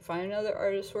artist, then find another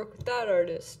artist, work with that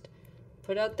artist,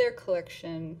 put out their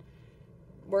collection,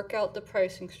 work out the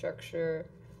pricing structure,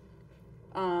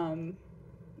 um,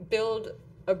 build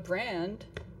a brand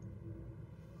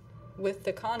with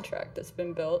the contract that's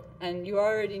been built, and you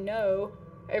already know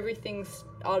everything's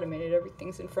automated.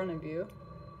 Everything's in front of you.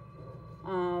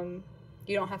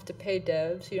 You don't have to pay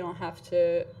devs. You don't have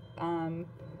to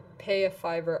pay a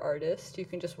Fiverr artist. You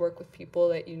can just work with people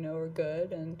that you know are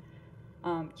good. And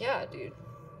yeah, dude,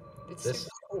 it's This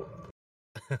super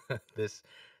cool. this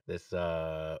this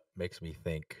makes me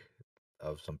think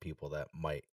of some people that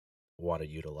might want to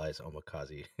utilize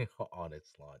Omakase on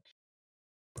its launch.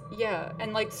 Yeah,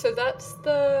 and like so that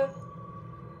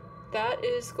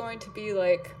is going to be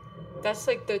like that's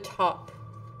like the top,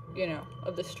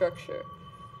 of the structure.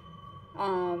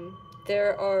 Um,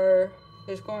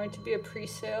 there's going to be a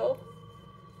pre-sale.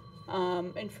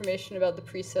 Information about the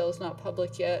pre-sale is not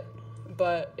public yet,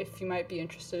 but if you might be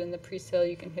interested in the pre-sale,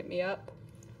 you can hit me up.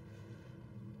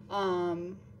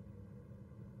 Um,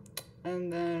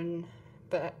 and then,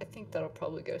 but I think that'll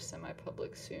probably go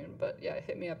semi-public soon. But yeah,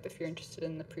 hit me up if you're interested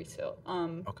in the pre-sale.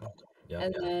 Okay. Yeah,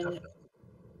 And then definitely.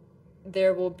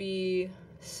 there will be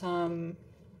some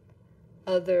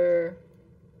other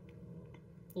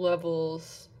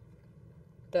levels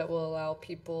that will allow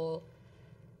people,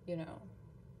 you know,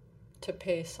 to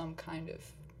pay some kind of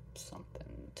something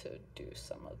to do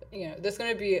some other, there's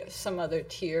going to be some other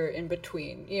tier in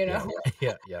between, Yeah.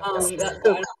 Yeah. that, Absolutely. I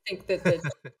don't think that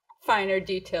the finer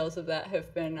details of that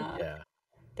have been, Yeah.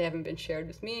 they haven't been shared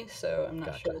with me, so I'm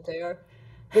not sure Gotcha. that they are.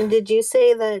 And did you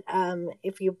say that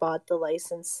if you bought the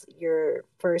license, your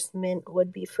first mint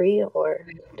would be free, or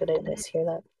did I mishear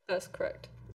that? That's correct.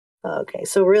 Okay,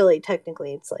 so really,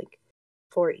 technically, it's like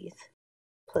 4 ETH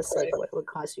plus Right. like what it would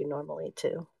cost you normally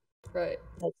too. Right.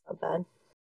 That's not bad.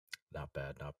 Not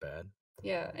bad. Not bad.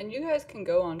 Yeah, and you guys can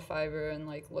go on Fiverr and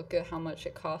like look at how much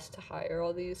it costs to hire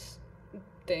all these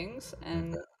things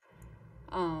and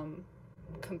um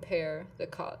compare the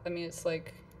cost. I mean, it's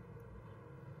like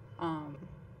um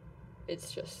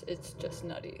it's just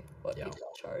nutty what Yeah. people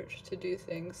charge to do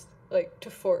things, like to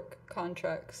fork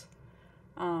contracts.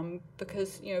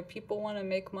 Because people want to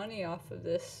make money off of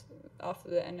this, off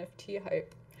of the NFT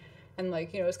hype, and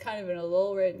like it's kind of in a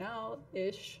lull right now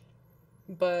ish,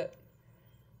 but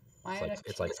my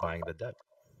It's like NFTs, buying the debt.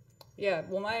 yeah,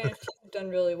 well, my NFTs have done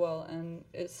really well, and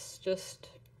it's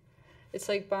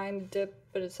like buying the dip,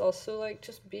 but it's also like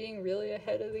just being really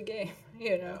ahead of the game,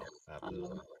 Yeah. Um,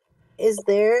 Absolutely. Is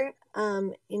there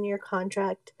in your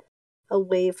contract a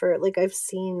way for, like, I've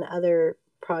seen other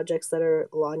projects that are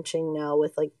launching now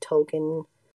with like token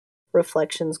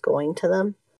reflections going to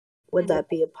them. Would that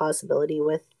be a possibility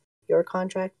with your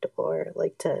contract, or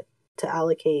like to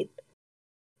allocate,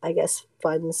 I guess,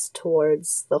 funds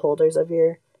towards the holders of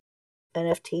your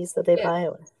NFTs that they yeah, buy?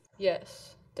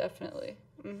 yes, definitely.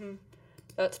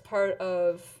 That's part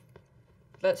of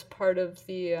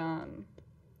the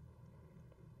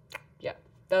yeah,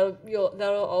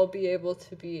 that'll all be able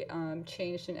to be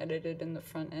changed and edited in the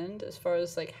front end as far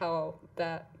as like how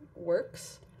that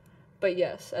works. But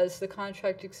yes, as the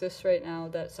contract exists right now,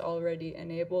 that's already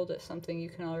enabled. It's something you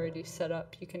can already set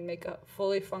up. You can make a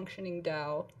fully functioning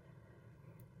DAO.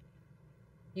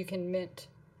 You can mint,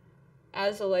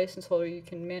 as a license holder, you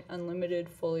can mint unlimited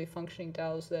fully functioning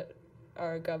DAOs that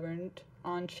are governed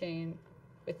on chain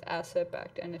with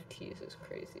asset-backed NFTs. Is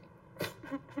crazy.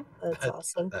 That's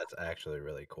awesome. That's actually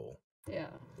really cool. Yeah.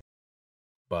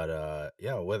 But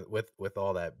yeah, with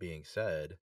all that being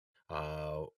said,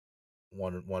 uh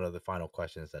one of the final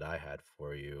questions that I had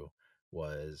for you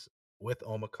was, with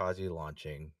Omakase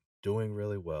launching, doing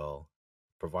really well,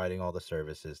 providing all the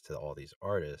services to all these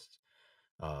artists,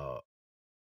 uh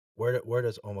where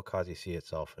does Omakase see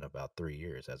itself in about 3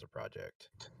 years as a project?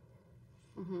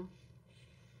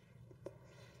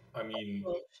 I mean,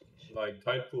 Well, sheesh. like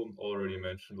Typhoon already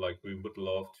mentioned, like we would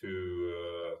love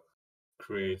to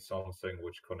create something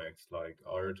which connects like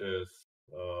artists,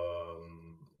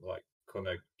 like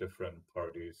connect different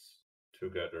parties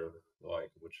together,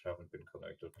 like which haven't been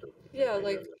connected Yeah, maybe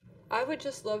like yet. I would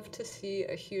just love to see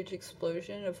a huge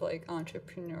explosion of like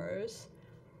entrepreneurs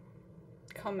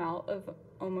come out of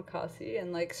Omakase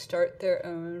and like start their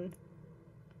own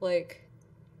like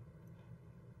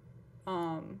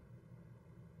um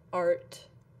art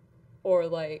or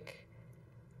like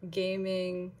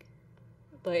gaming,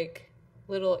 like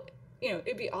little,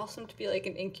 it'd be awesome to be like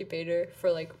an incubator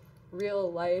for like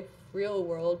real life, real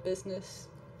world business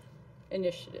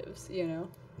initiatives, Yeah.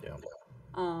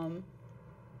 um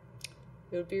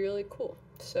it would be really cool.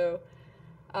 So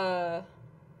uh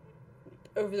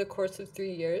over the course of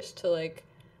 3 years to like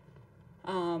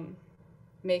um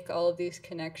make all of these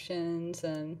connections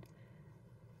and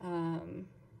um,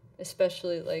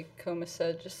 especially like Koma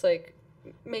said, just like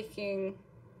making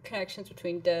connections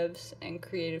between devs and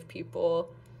creative people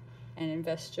and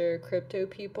investor crypto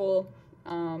people.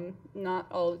 Not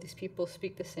all of these people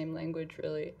speak the same language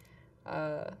really,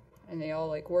 and they all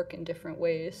like work in different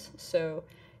ways. So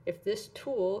if this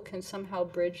tool can somehow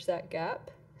bridge that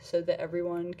gap so that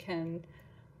everyone can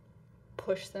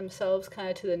push themselves kind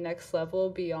of to the next level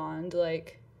beyond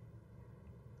like,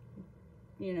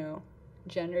 you know,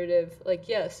 generative, like,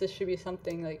 yes, this should be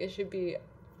something like it should be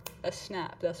a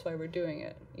snap. That's why we're doing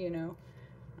it, you know.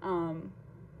 Um,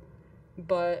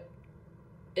 but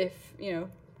if, you know,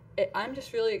 I'm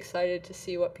just really excited to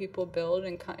see what people build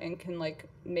and can like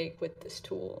make with this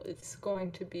tool. It's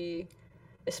going to be,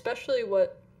 especially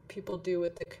what people do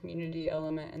with the community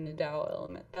element and the DAO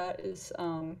element. That is,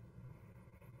 I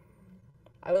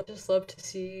would just love to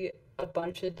see a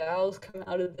bunch of DAOs come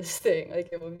out of this thing. Like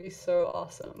it would be so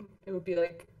awesome. It would be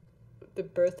like the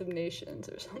birth of nations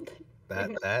or something.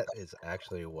 That is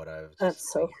actually what I was just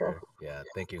That's sitting so cool. here, yeah,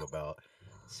 thinking about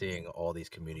seeing all these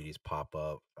communities pop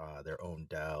up, their own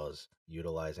DAOs,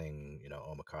 utilizing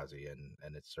Omakase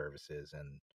and its services,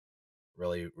 and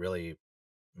really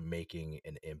making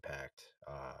an impact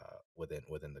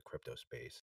within the crypto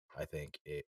space. I think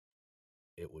it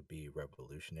would be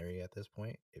revolutionary at this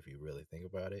point if you really think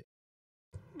about it,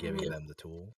 giving them the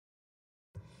tool.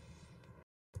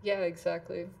 Yeah,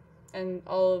 exactly. And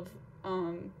all of,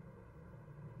 um,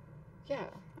 yeah,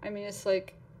 I mean, it's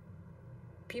like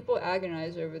people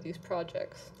agonize over these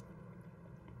projects,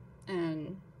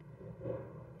 and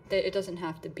it doesn't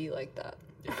have to be like that.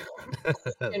 Yeah.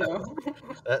 You know?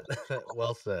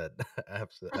 Well said.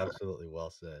 Absolutely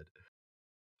well said.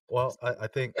 Well, I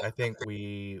think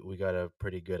we got a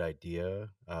pretty good idea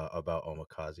about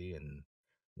Omakazi and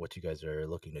what you guys are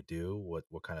looking to do,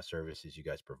 what kind of services you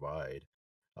guys provide.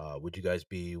 Would you guys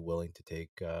be willing to take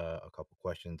a couple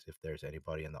questions if there's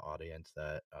anybody in the audience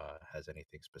that has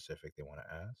anything specific they want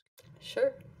to ask?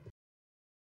 Sure.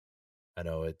 I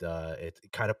know it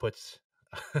kind of puts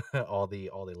all the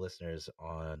listeners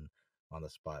on the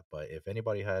spot, but if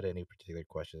anybody had any particular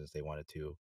questions they wanted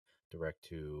to direct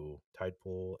to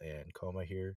Tidepool and Coma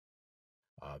here,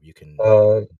 you can.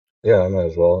 Uh, yeah, I might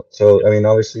as well. So, I mean,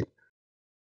 obviously,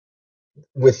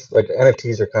 with like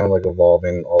NFTs are kind of like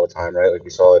evolving all the time, right? Like we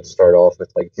saw it start off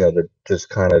with like, they're just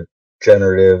kind of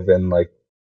generative and like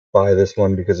buy this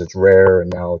one because it's rare,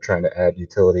 and now trying to add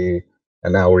utility,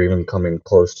 and now we're even coming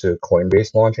close to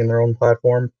Coinbase launching their own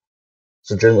platform.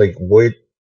 So, generally, like,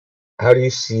 how do you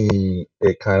see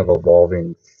it kind of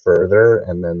evolving further,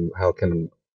 and then how can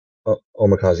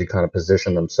Omikaze kind of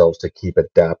position themselves to keep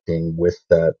adapting with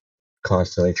that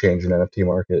constantly changing NFT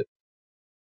market?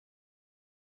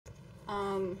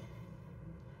 Um,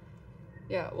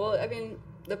 yeah, well, I mean,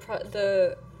 the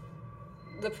project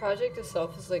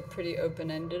itself is like pretty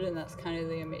open ended, and that's kind of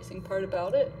the amazing part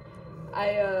about it.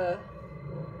 I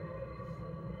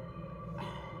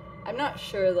I'm not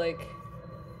sure like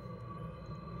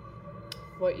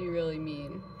what you really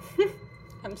mean.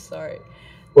 I'm sorry.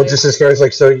 Well, Like, just as far as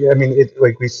like, so yeah, I mean, it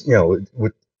like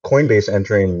with Coinbase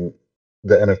entering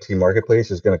the NFT marketplace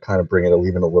is going to kind of bring it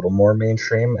even a little more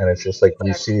mainstream, and it's just like you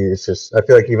exactly. see, it's just I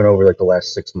feel like even over like the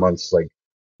last 6 months, like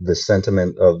the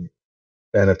sentiment of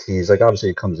NFTs, like obviously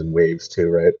it comes in waves too,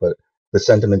 right? But the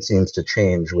sentiment seems to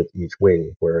change with each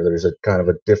wave, where there's a kind of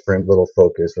a different little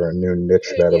focus or a new niche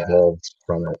Dude, that yeah. evolves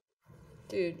from it.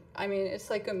 Dude, I mean, it's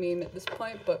like a meme at this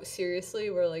point, but seriously,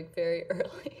 we're like very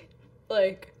early.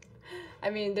 Like, I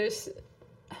mean, there's,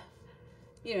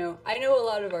 I know a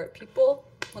lot of art people.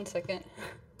 One second.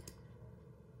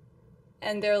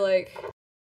 And they're like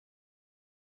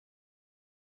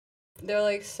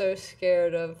so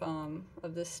scared of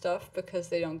this stuff because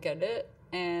they don't get it,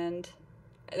 and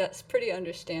that's pretty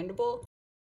understandable.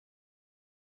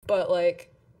 But like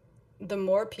the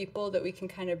more people that we can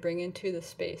kind of bring into the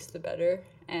space, the better.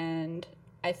 And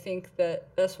I think that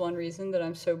that's one reason that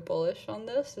I'm so bullish on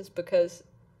this is because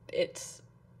it's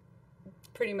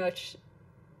pretty much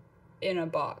in a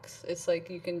box. It's like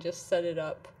you can just set it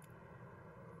up.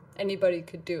 Anybody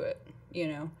could do it, you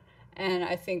know. And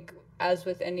I think as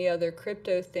with any other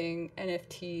crypto thing,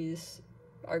 NFTs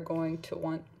are going to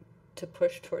want to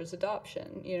push towards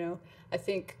adoption, you know. I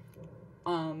think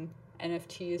um,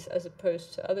 NFTs as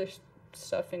opposed to other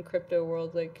stuff in crypto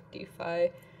world like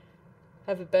DeFi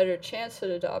have a better chance at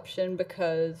adoption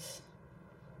because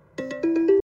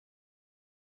I'm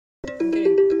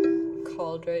getting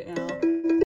called right now.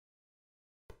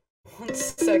 One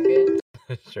second.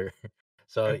 Sure.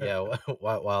 So yeah,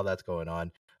 while that's going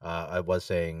on, I was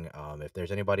saying, if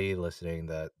there's anybody listening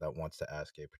that wants to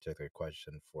ask a particular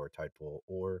question for Tidepool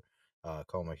or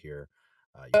Coma here,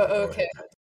 you Oh, can go okay.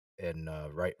 ahead and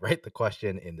write the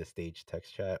question in the stage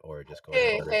text chat, or just go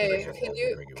ahead and Hey, raise hey, your hand, and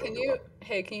we'll bring you up.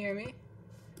 can you hear me?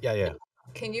 Yeah, yeah.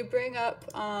 Can you bring up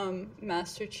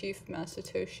Master Chief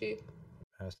Masatoshi?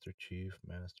 Master Chief,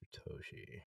 Master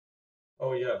Toshi.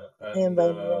 Oh yeah, I and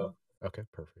invited him. Okay,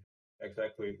 perfect.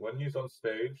 exactly. When he's on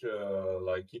stage,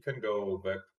 like he can go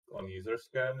back on user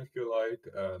scan if you like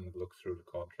and look through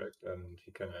the contract, and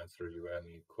he can answer you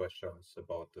any questions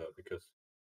about because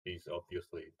he's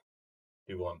obviously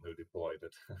the one who deployed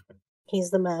it. He's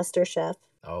the master chef.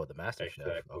 Oh, the Master Chef.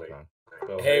 Exactly. Okay.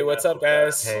 So Hey, what's up,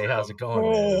 guys? Hey, how's it going,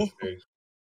 welcome man? to the Hey. stage.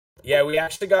 Yeah, we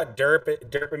actually got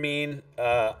Derpamine.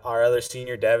 Our other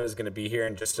senior dev is going to be here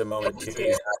in just a moment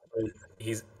too.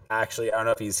 He's actually I don't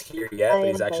know if he's here yet, I but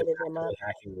he's actually invited him up.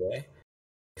 hacking away.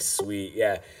 Sweet,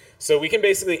 yeah. So we can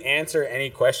basically answer any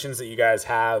questions that you guys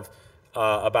have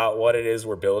about what it is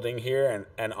we're building here,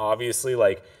 and obviously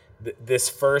like this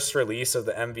first release of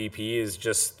the MVP is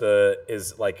just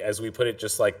is like, as we put it,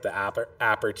 just like the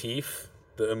aperitif,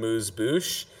 the amuse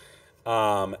bouche.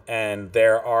 And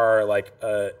there are like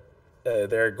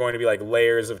there are going to be like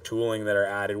layers of tooling that are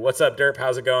added. What's up, Derp?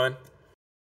 How's it going?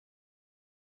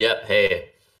 Yep. Hey,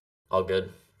 all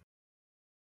good.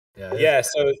 Yeah,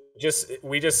 so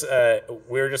we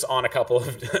were just on a couple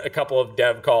of a couple of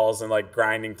dev calls and like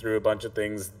grinding through a bunch of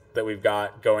things that we've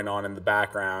got going on in the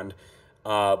background.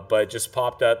 But just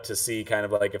popped up to see kind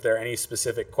of like if there are any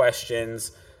specific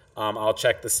questions. I'll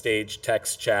check the stage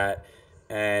text chat.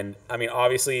 And I mean,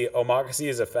 obviously, Omakasea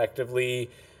is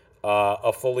effectively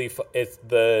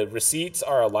the receipts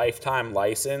are a lifetime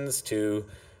license to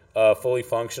a fully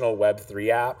functional Web3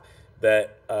 app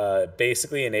that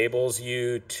basically enables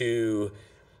you to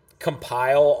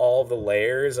compile all the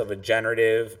layers of a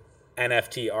generative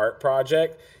NFT art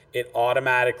project. It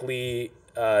automatically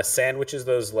sandwiches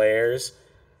those layers,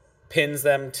 pins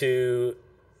them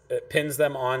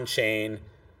on chain,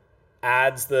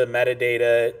 adds the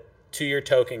metadata to your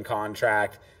token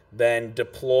contract, then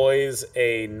deploys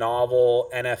a novel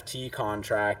NFT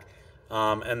contract.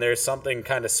 And there's something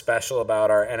kind of special about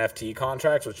our NFT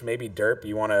contracts, which maybe Derp,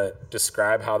 you want to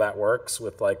describe how that works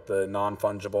with like the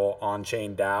non-fungible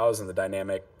on-chain DAOs and the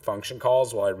dynamic function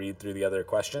calls while I read through the other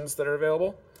questions that are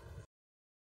available?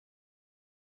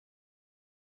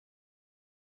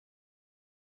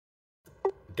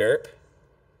 Derp?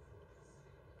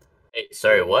 Hey,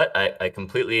 sorry, what? I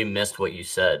completely missed what you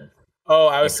said. Oh,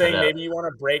 I You was cut saying out. maybe you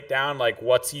want to break down like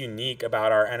what's unique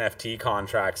about our NFT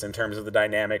contracts in terms of the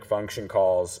dynamic function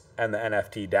calls and the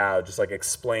NFT DAO. Just like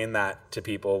explain that to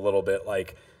people a little bit,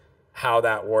 like how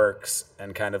that works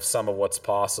and kind of some of what's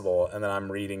possible. And then I'm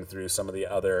reading through some of the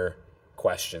other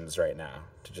questions right now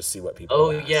to just see what people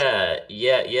Oh have asked.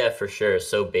 yeah, for sure.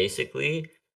 So basically,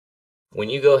 when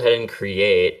you go ahead and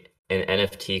create an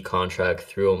NFT contract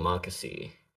through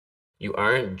Omakasea, you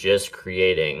aren't just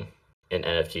creating an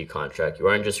NFT contract. You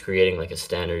aren't just creating like a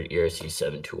standard ERC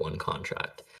 721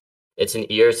 contract. It's an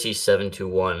ERC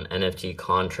 721 NFT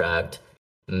contract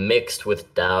mixed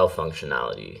with DAO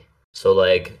functionality. So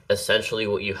like essentially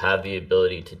what you have the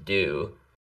ability to do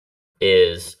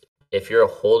is if you're a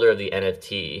holder of the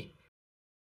NFT,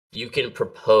 you can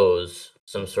propose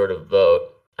some sort of vote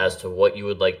as to what you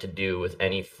would like to do with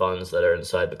any funds that are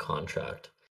inside the contract.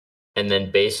 And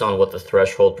then based on what the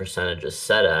threshold percentage is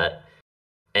set at,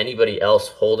 anybody else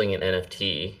holding an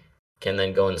NFT can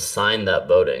then go and sign that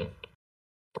voting.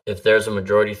 If there's a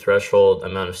majority threshold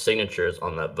amount of signatures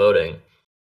on that voting,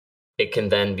 it can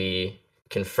then be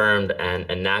confirmed and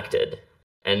enacted.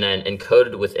 And then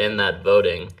encoded within that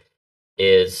voting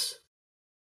is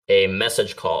a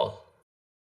message call.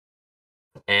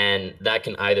 And that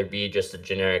can either be just a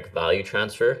generic value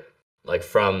transfer, like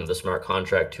from the smart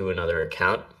contract to another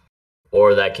account,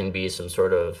 or that can be some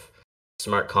sort of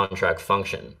smart contract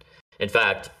function. In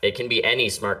fact, it can be any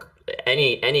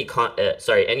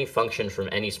function from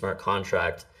any smart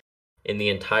contract in the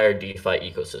entire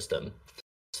DeFi ecosystem.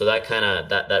 So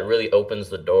that really opens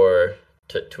the door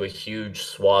to a huge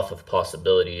swath of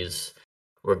possibilities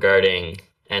regarding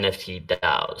NFT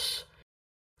DAOs.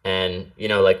 And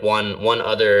like one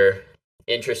other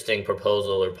interesting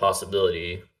proposal or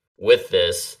possibility with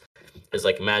this is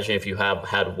like, imagine if you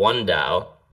had one DAO,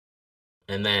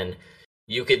 and then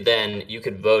you could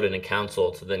vote in a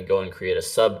council to then go and create a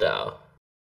sub DAO.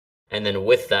 And then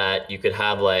with that, you could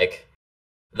have like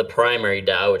the primary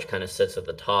DAO, which kind of sits at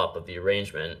the top of the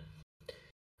arrangement,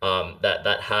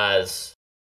 that has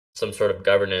some sort of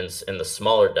governance in the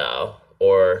smaller DAO,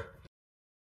 or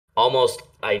almost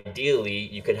ideally,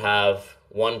 you could have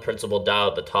one principal DAO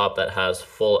at the top that has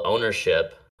full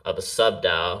ownership of a sub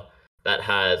DAO that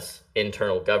has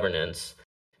internal governance.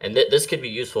 And this could be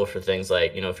useful for things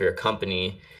like, if you're a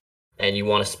company and you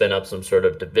want to spin up some sort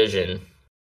of division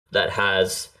that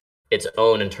has its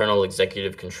own internal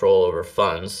executive control over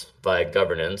funds via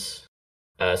governance.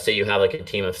 Say you have like a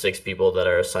team of 6 people that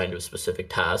are assigned to a specific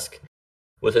task.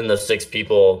 Within those 6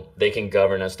 people, they can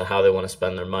govern as to how they want to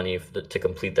spend their money to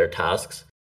complete their tasks.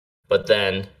 But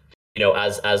then,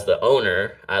 as the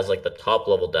owner, as like the top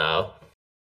level DAO,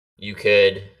 you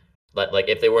could like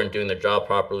if they weren't doing their job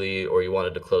properly or you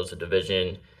wanted to close the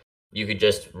division, you could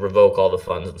just revoke all the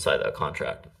funds inside that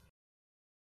contract.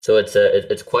 So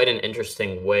it's quite an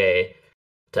interesting way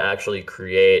to actually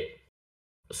create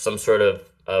some sort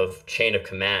of chain of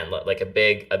command, like a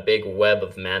big web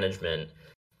of management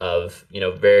of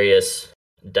various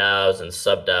DAOs and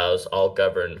sub DAOs all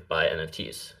governed by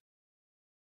NFTs.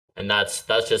 And that's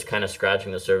just kind of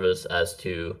scratching the surface as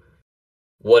to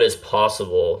what is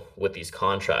possible with these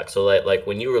contracts. So like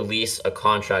when you release a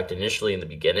contract initially in the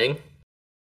beginning,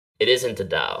 it isn't a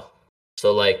DAO.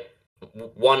 So like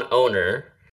one owner,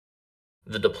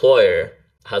 the deployer,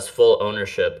 has full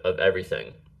ownership of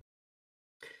everything.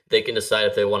 They can decide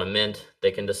if they want to mint, they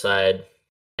can decide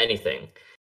anything.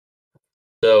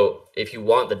 So if you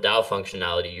want the DAO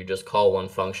functionality, you just call one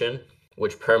function,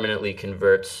 which permanently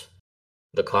converts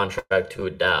the contract to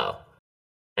a DAO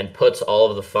and puts all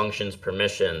of the functions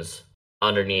permissions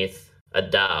underneath a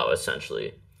DAO,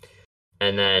 essentially.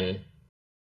 And then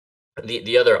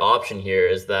the other option here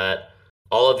is that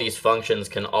all of these functions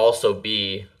can also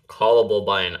be callable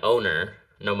by an owner,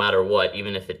 no matter what,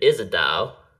 even if it is a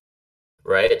DAO,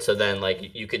 right? So then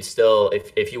like you could still,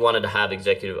 if you wanted to have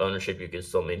executive ownership, you could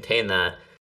still maintain that.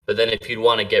 But then if you'd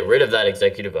want to get rid of that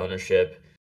executive ownership,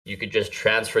 you could just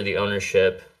transfer the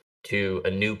ownership to a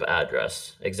Noop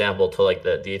address, example, to like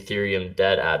the Ethereum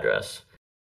dead address.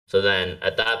 So then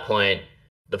at that point,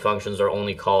 the functions are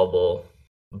only callable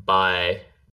by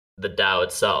the DAO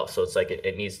itself. So it's like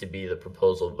it needs to be the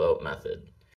proposal vote method.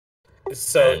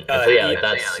 So,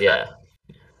 yeah.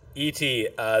 ET,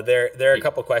 there are a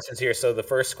couple questions here. So the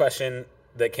first question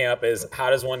that came up is,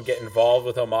 how does one get involved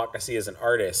with Omakasea as an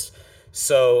artist?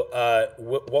 So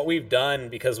what we've done,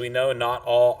 because we know not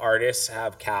all artists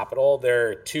have capital, there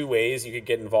are 2 ways you could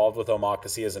get involved with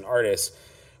Omakasea as an artist.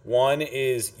 One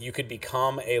is you could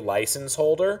become a license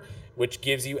holder, which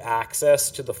gives you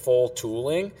access to the full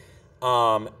tooling,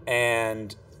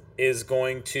 and is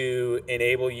going to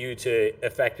enable you to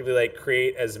effectively like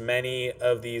create as many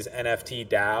of these NFT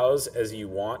DAOs as you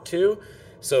want to.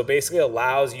 So basically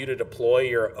allows you to deploy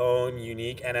your own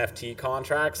unique NFT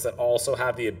contracts that also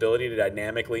have the ability to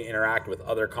dynamically interact with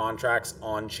other contracts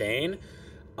on chain.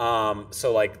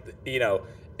 So like,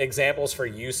 examples for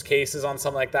use cases on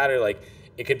something like that are like,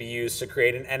 it could be used to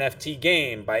create an NFT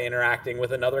game by interacting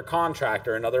with another contract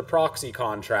or another proxy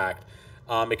contract.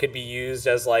 It could be used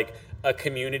as like a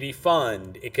community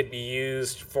fund. It could be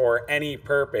used for any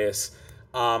purpose.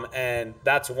 And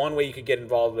that's one way you could get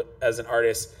involved as an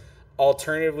artist.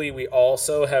 Alternatively, we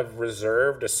also have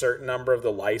reserved a certain number of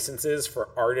the licenses for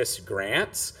artist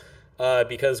grants,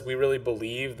 because we really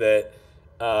believe that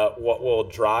what will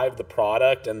drive the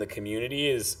product and the community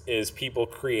is people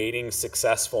creating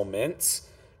successful mints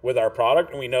with our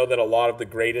product. And we know that a lot of the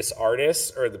greatest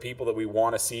artists, or the people that we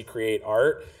want to see create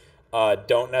art,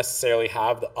 don't necessarily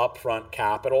have the upfront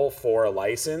capital for a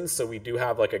license. So we do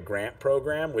have like a grant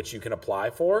program which you can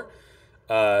apply for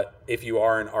if you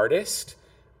are an artist.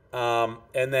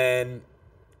 And then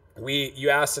you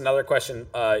asked another question,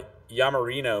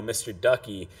 Yamarino, Mr.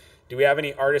 Ducky. Do we have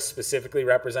any artists specifically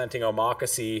representing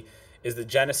Omakasea? Is the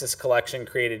Genesis collection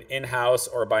created in-house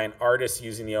or by an artist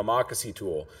using the Omakasea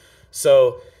tool?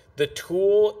 So the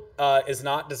tool is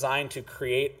not designed to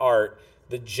create art.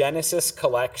 The Genesis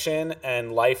collection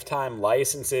and lifetime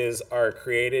licenses are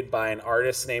created by an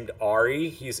artist named Ari.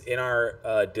 He's in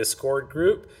our Discord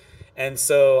group. And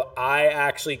so I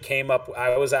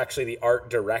was actually the art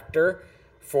director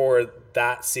for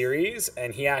that series,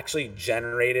 and he actually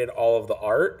generated all of the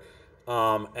art.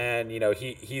 And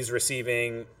he's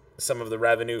receiving some of the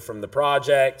revenue from the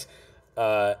project,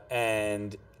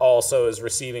 and also is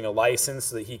receiving a license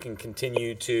so that he can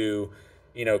continue to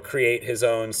create his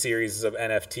own series of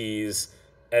NFTs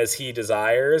as he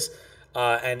desires.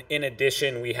 And in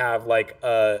addition, we have like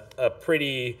a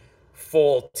pretty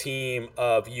full team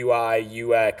of UI,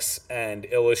 UX, and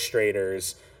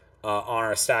illustrators on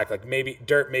our stack. Like maybe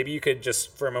Dirt, maybe you could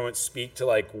just for a moment speak to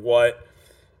like what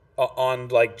on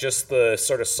like just the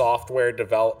sort of software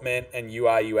development and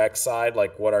UI, UX side,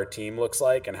 like what our team looks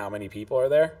like and how many people are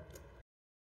there.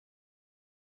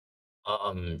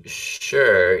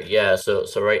 Sure. Yeah. So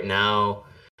right now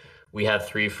we have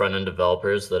 3 front-end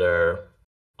developers that are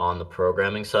on the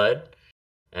programming side.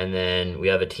 And then we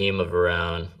have a team of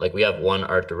around, like we have 1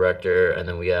 art director, and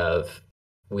then we have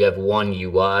we have one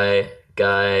UI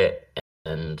guy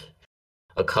and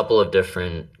a couple of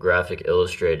different graphic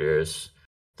illustrators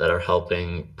that are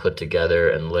helping put together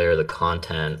and layer the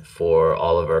content for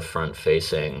all of our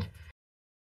front-facing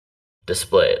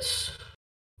displays,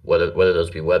 whether those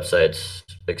be websites,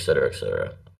 et cetera, et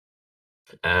cetera.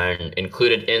 And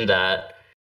included in that,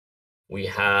 we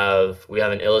have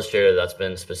an illustrator that's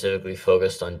been specifically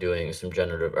focused on doing some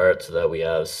generative art so that we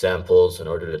have samples in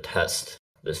order to test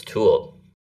this tool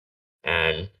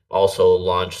and also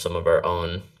launch some of our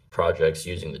own projects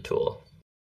using the tool.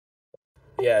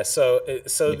 Yeah, so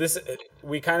this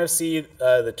we kind of see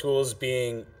the tools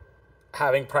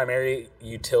having primary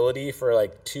utility for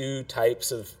like two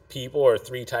types of people or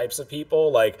three types of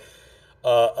people, like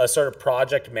a sort of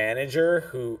project manager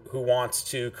who wants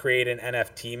to create an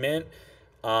NFT mint,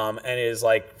 and is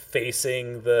like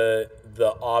facing the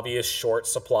obvious short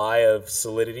supply of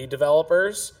Solidity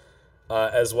developers,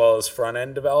 as well as front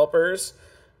end developers.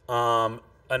 An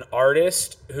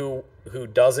artist who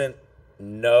doesn't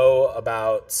know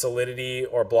about Solidity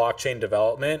or blockchain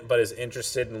development but is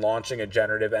interested in launching a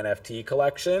generative NFT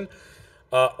collection,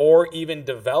 or even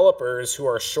developers who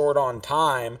are short on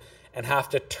time and have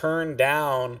to turn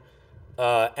down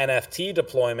NFT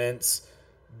deployments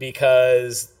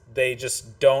because they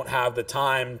just don't have the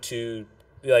time to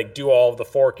like do all of the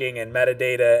forking and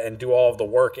metadata and do all of the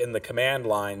work in the command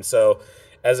line. So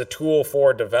as a tool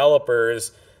for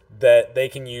developers that they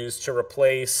can use to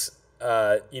replace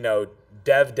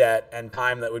dev debt and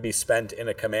time that would be spent in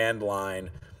a command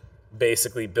line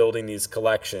basically building these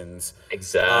collections.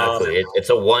 Exactly. It's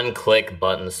a one-click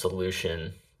button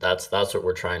solution. That's what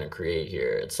we're trying to create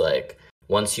here. It's like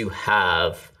once you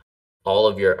have all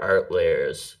of your art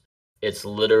layers, it's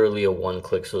literally a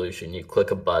one-click solution. You click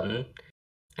a button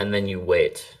and then you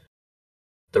wait.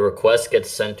 The request gets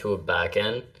sent to a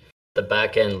backend. The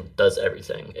backend does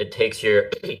everything. It takes your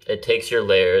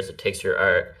layers, it takes your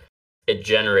art, it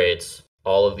generates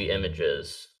all of the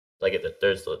images. Like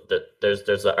there's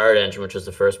the art engine, which is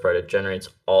the first part. It generates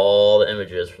all the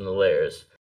images from the layers,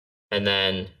 and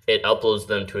then it uploads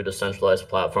them to a decentralized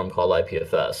platform called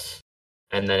IPFS,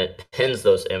 and then it pins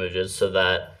those images so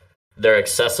that they're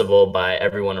accessible by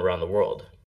everyone around the world.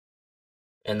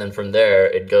 And then from there,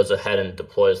 it goes ahead and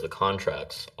deploys the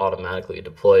contracts automatically. It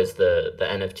deploys the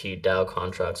NFT DAO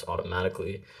contracts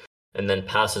automatically, and then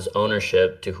passes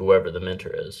ownership to whoever the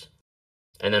minter is.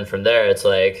 And then from there, it's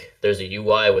like there's a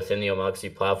UI within the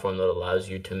Omakasea platform that allows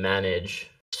you to manage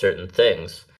certain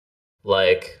things,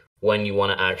 like when you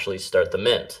want to actually start the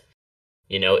mint.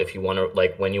 If you want to,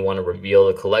 like when you want to reveal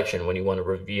the collection, when you want to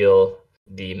reveal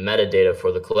the metadata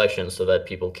for the collection so that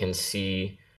people can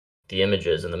see the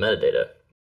images and the metadata.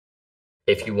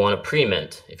 If you want to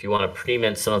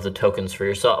pre-mint some of the tokens for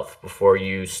yourself before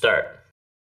you start.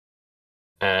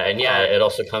 It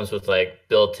also comes with like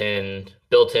built-in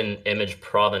image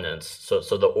provenance. So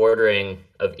the ordering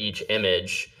of each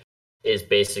image is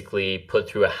basically put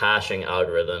through a hashing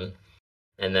algorithm,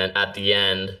 and then at the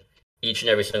end, each and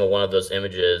every single one of those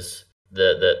images,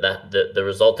 the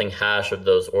resulting hash of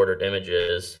those ordered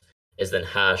images is then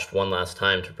hashed one last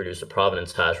time to produce a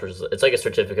provenance hash, which is it's like a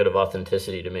certificate of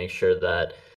authenticity to make sure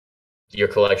that your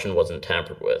collection wasn't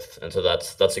tampered with. And so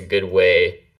that's a good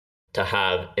way to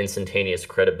have instantaneous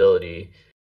credibility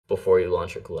before you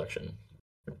launch your collection.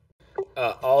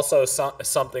 Also,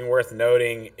 something worth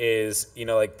noting is,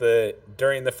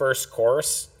 during the first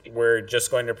course, we're just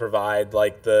going to provide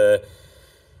like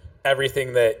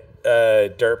everything that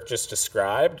Derp just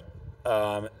described.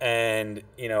 And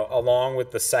along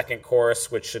with the second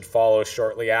course, which should follow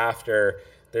shortly after,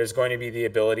 there's going to be the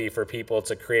ability for people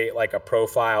to create like a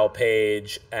profile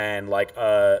page and like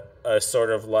a sort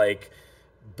of like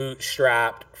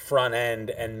bootstrapped front end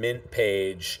and mint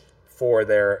page for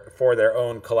their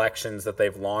own collections that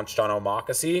they've launched on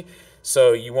Omakasea.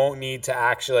 So you won't need to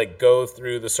actually like go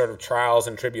through the sort of trials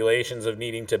and tribulations of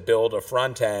needing to build a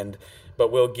front end,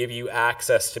 but we'll give you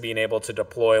access to being able to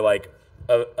deploy like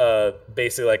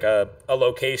basically like a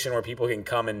location where people can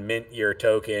come and mint your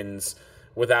tokens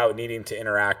without needing to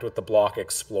interact with the block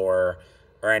explorer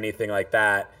or anything like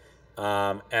that.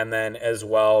 And then as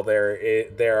well,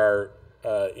 there are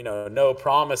no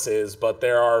promises, but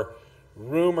there are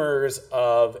rumors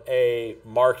of a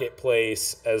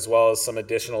marketplace as well as some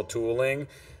additional tooling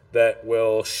that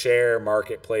will share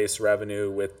marketplace revenue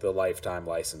with the lifetime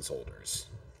license holders.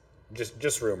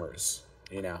 Just rumors,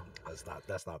 That's not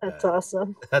That's bad.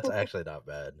 awesome. That's actually not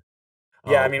bad.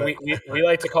 Yeah, I mean, we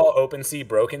like to call OpenSea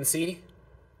Broken Sea.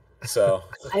 So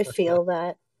I feel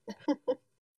that.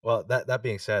 Well, that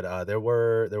being said, there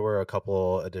were a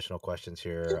couple additional questions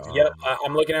here. Yep,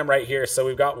 I'm looking at them right here. So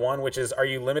we've got one, which is: are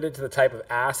you limited to the type of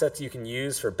assets you can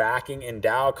use for backing in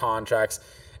DAO contracts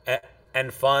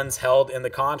and funds held in the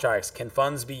contracts? Can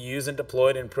funds be used and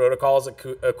deployed in protocols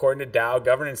according to DAO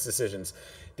governance decisions?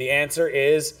 The answer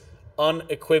is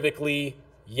unequivocally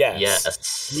yes.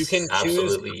 You Yes, can choose.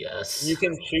 absolutely yes. You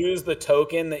can choose the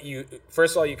token that you.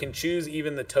 First of all, you can choose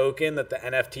even the token that the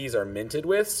NFTs are minted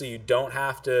with, so you don't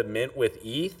have to mint with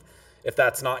ETH. If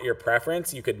that's not your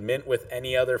preference, you could mint with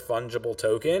any other fungible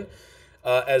token.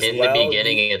 As In the well,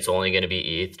 beginning, it's only going to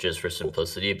be ETH just for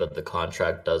simplicity, but the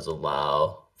contract does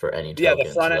allow for any yeah,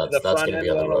 token. So the that's front going to end be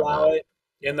on the won't allow roadmap. it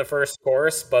in the first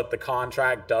course, but the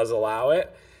contract does allow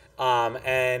it.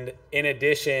 And in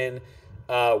addition,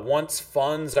 once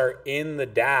funds are in the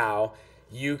DAO,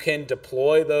 you can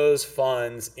deploy those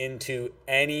funds into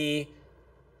any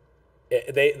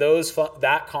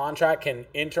that contract can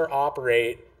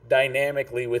interoperate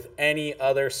dynamically with any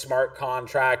other smart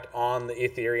contract on the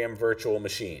Ethereum virtual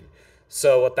machine.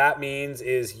 So what that means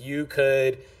is you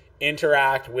could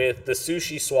interact with the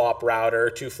sushi swap router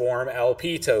to form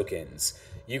LP tokens.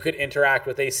 You could interact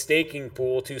with a staking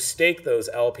pool to stake those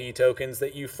LP tokens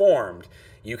that you formed.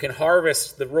 You can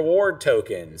harvest the reward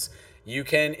tokens. You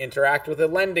can interact with a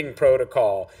lending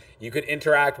protocol. You could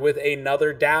interact with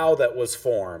another DAO that was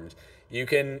formed. You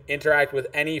can interact with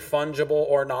any fungible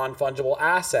or non-fungible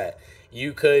asset.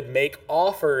 You could make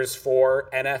offers for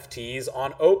NFTs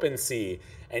on OpenSea,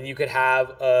 and you could have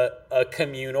a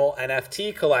communal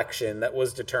NFT collection that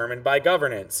was determined by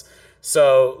governance.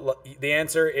 So the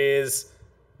answer is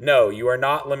no, you are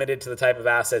not limited to the type of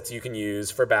assets you can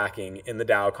use for backing in the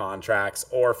DAO contracts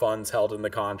or funds held in the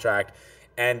contract.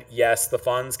 And yes, the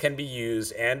funds can be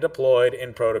used and deployed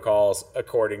in protocols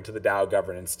according to the DAO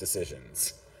governance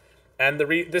decisions. And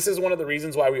this is one of the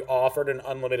reasons why we offered an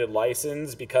unlimited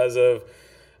license, because of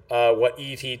what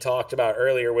ET talked about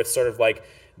earlier with sort of like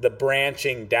the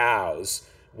branching DAOs,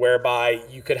 whereby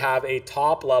you could have a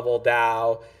top level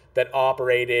DAO that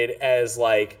operated as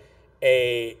like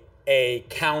a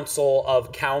council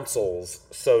of councils,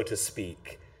 so to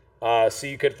speak. So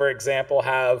you could, for example,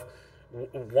 have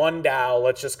one DAO,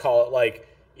 let's just call it like,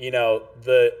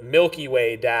 the Milky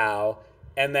Way DAO,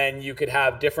 and then you could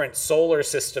have different solar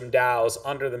system DAOs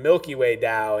under the Milky Way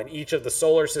DAO, and each of the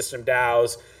solar system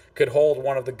DAOs could hold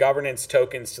one of the governance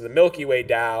tokens to the Milky Way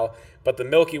DAO, but the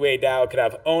Milky Way DAO could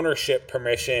have ownership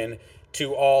permission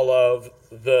to all of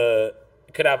the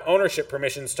could have ownership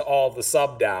permissions to all of the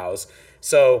sub DAOs.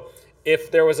 So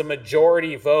if there was a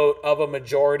majority vote of a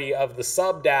majority of the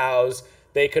sub DAOs,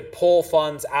 they could pull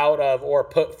funds out of or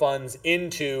put funds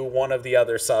into one of the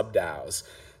other sub DAOs.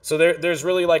 So there's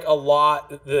really like a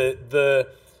lot the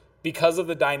because of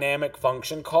the dynamic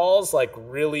function calls, like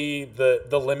really the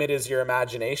limit is your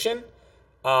imagination,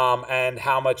 and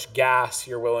how much gas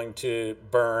you're willing to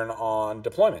burn on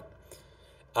deployment.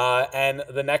 And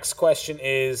the next question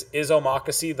is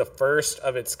Omakasea the first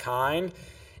of its kind?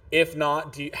 If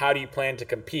not, how do you plan to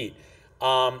compete?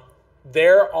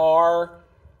 There are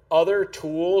other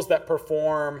tools that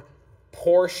perform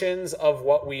portions of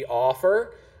what we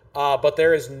offer, but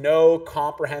there is no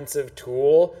comprehensive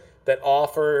tool that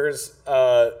offers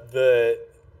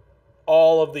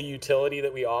all of the utility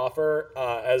that we offer,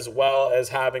 as well as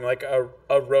having like a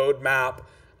roadmap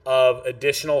of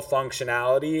additional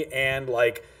functionality and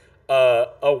like a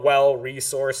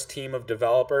well-resourced team of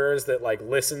developers that like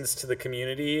listens to the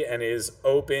community and is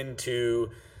open to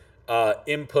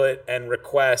input and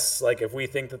requests. Like if we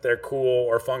think that they're cool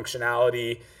or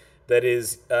functionality that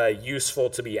is useful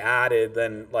to be added,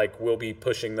 then like we'll be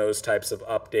pushing those types of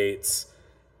updates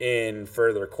in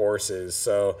further courses.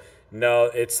 So no,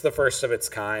 it's the first of its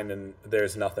kind, and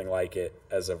there's nothing like it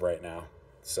as of right now.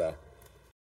 So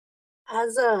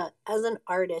As an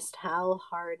artist, how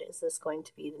hard is this going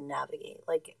to be to navigate?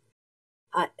 Like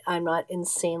I'm not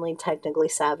insanely technically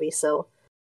savvy, so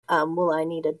will I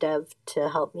need a dev to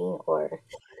help me or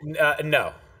no.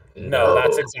 No, No,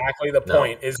 that's exactly the no.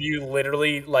 point. Is you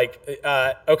literally like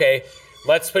okay,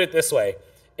 let's put it this way.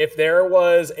 If there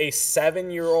was a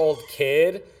 7-year-old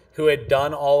kid who had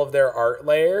done all of their art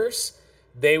layers,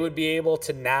 they would be able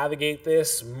to navigate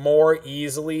this more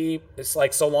easily. It's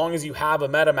like, so long as you have a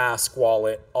MetaMask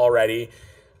wallet already,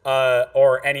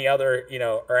 or any other,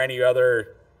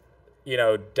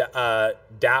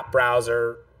 DApp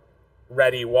browser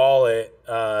ready wallet,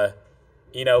 a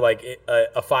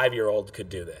 5-year-old could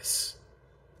do this.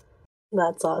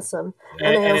 that's awesome.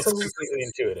 And it's completely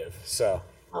intuitive. So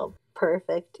oh,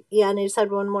 perfect. Yeah, and I just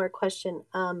had one more question.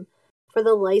 For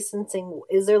the licensing,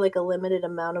 is there like a limited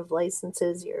amount of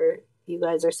licenses you're you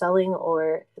guys are selling,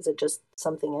 or is it just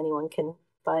something anyone can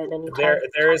buy at any time?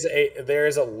 There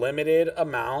is a limited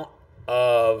amount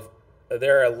of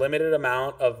there are a limited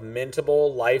amount of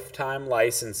mintable lifetime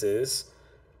licenses,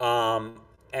 um,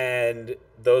 and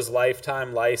those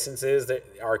lifetime licenses that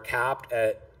are capped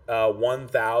at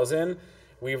 1,000.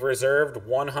 We've reserved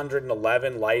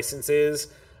 111 licenses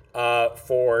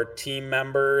for team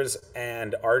members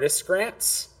and artist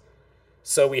grants.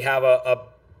 So we have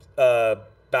about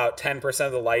 10%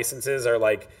 of the licenses are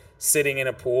like sitting in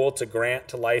a pool to grant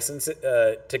to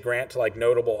like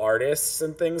notable artists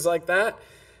and things like that.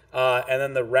 And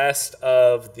then the rest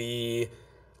of the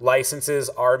licenses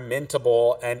are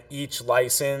mintable, and each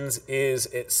license is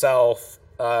itself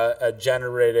a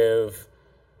generative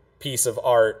piece of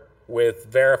art with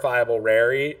verifiable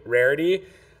rarity.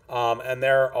 And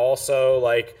there are also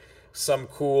like some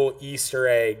cool Easter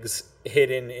eggs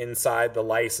hidden inside the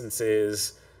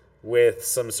licenses with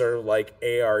some sort of like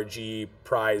ARG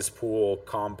prize pool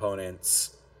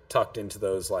components tucked into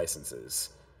those licenses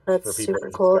That's for people super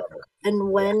to cool. discover.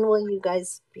 And when will you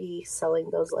guys be selling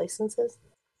those licenses?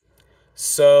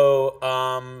 So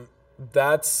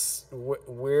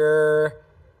we're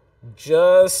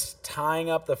just tying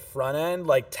up the front end.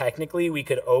 Like technically, we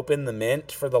could open the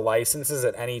mint for the licenses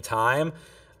at any time.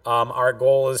 Our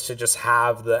goal is to just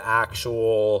have the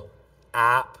actual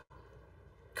app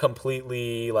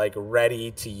completely like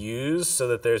ready to use, so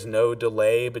that there's no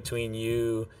delay between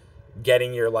you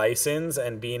getting your license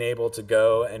and being able to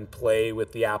go and play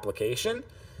with the application.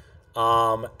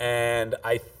 And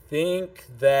I think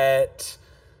that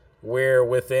we're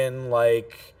within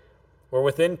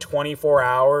 24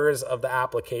 hours of the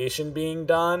application being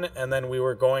done, and then we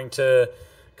were going to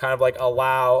kind of like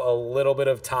allow a little bit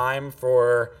of time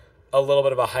for a little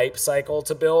bit of a hype cycle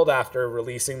to build after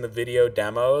releasing the video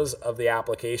demos of the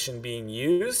application being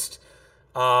used.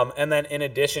 And then in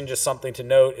addition, just something to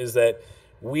note is that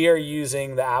we are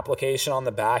using the application on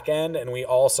the back end, and we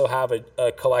also have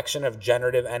a collection of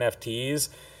generative NFTs,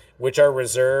 which are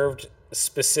reserved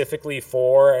specifically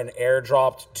for and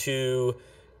airdropped to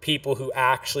people who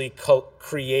actually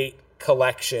create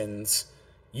collections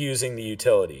using the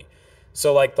utility.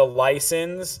 So like the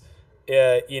license,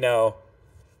 it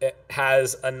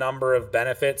has a number of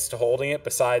benefits to holding it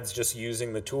besides just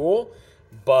using the tool.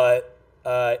 But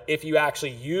if you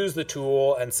actually use the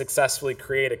tool and successfully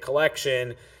create a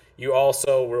collection, you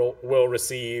also will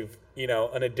receive,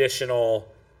 an additional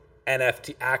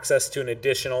NFT access to an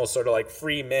additional sort of like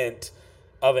free mint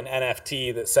of an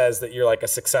NFT that says that you're like a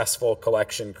successful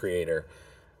collection creator.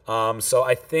 So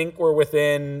I think we're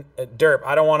within Derp.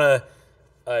 I don't want to,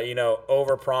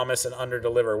 overpromise and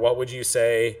underdeliver. What would you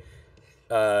say?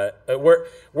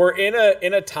 We're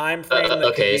in a time frame that could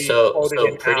Okay, be so quoted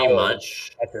in pretty hours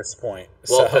much. at this point.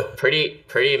 Well, So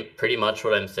pretty much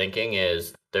what I'm thinking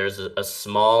is there's a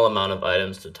small amount of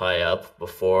items to tie up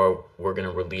before we're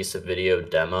gonna release a video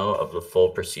demo of the full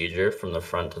procedure from the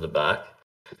front to the back.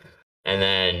 And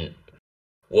then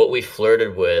what we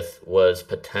flirted with was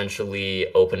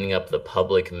potentially opening up the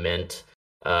public mint,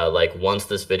 like once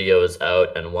this video is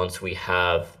out and once we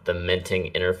have the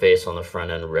minting interface on the front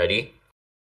end ready.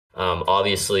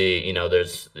 Obviously,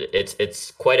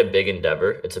 it's quite a big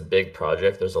endeavor. It's a big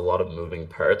project. There's a lot of moving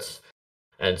parts,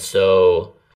 and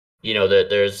so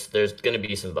there's going to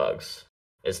be some bugs.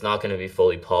 It's not going to be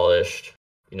fully polished.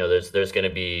 There's going to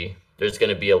be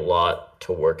a lot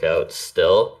to work out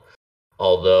still.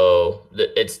 Although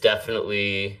it's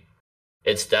definitely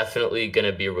going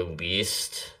to be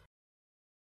released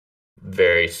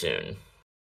very soon.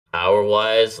 Hour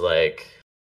wise, like.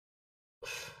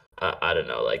 I don't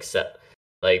know,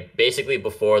 like basically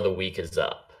before the week is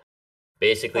up.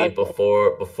 Basically Okay.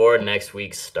 before next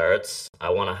week starts,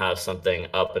 I want to have something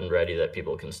up and ready that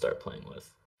people can start playing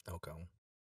with. Okay.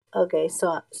 Okay,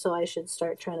 so I should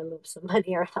start trying to move some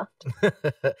money around.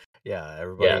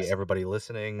 Yeah, Yes. everybody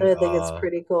listening, I think it's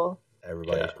pretty cool.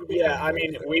 everybody Yeah. should be yeah, getting I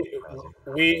ready mean,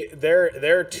 for Omakasea.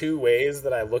 there are two ways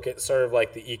that I look at sort of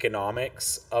like the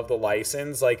economics of the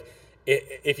license. Like,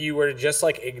 if you were to just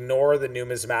like ignore the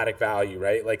numismatic value,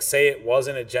 right? Like, say it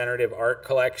wasn't a generative art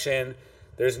collection,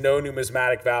 there's no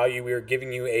numismatic value. We were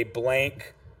giving you a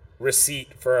blank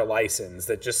receipt for a license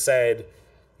that just said,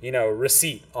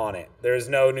 receipt on it. There's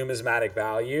no numismatic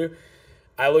value.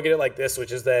 I look at it like this,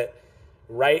 which is that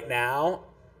right now,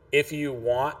 if you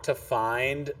want to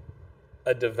find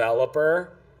a developer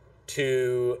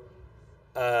to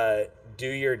do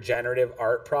your generative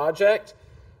art project,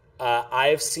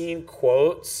 I've seen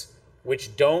quotes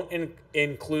which don't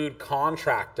include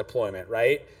contract deployment,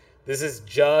 right? This is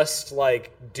just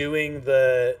like doing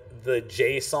the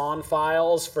JSON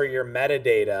files for your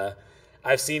metadata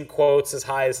I've seen quotes as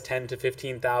high as $10,000 to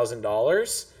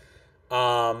 $15,000.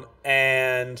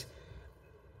 And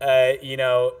you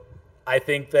know, I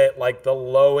think that like the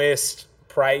lowest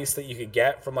price that you could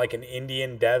get from like an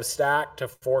Indian dev stack to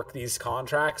fork these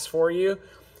contracts for you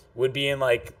would be in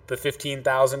like the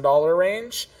 $15,000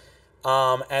 range.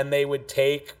 And they would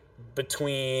take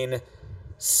between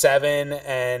 7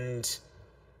 and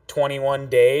 21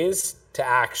 days to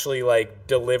actually like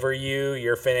deliver you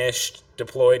your finished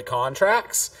deployed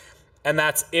contracts. And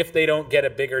that's if they don't get a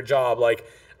bigger job. Like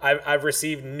I've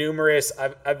received numerous,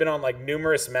 I've been on like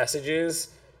numerous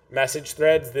message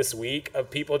threads this week of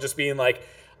people just being like,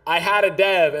 I had a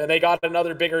dev and they got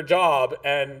another bigger job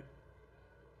and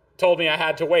told me I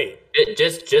had to wait. It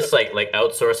just like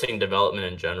outsourcing development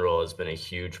in general has been a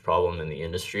huge problem in the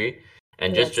industry,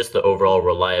 and just the overall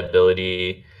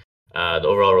reliability,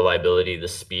 the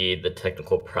speed, the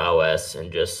technical prowess,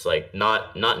 and just like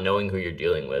not knowing who you're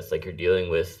dealing with. Like you're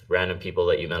dealing with random people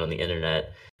that you met on the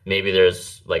internet. Maybe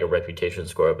there's like a reputation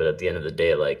score, but at the end of the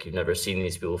day, like you've never seen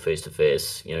these people face to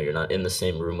face. You know, you're not in the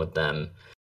same room with them,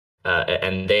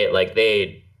 and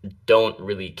they don't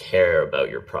really care about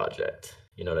your project.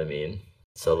 You know what I mean?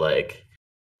 So like,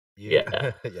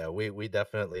 yeah. Yeah, we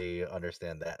definitely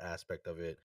understand that aspect of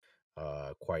it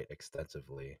quite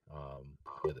extensively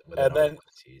within And our then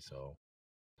community. So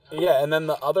yeah, and then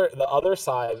the other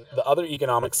side, the other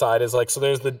economic side is like, so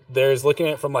there's looking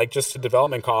at it from like just the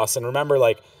development costs. And remember,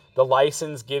 like the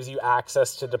license gives you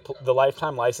access to the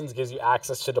lifetime license gives you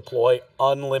access to deploy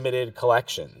unlimited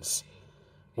collections.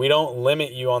 We don't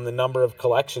limit you on the number of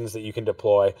collections that you can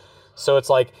deploy. So it's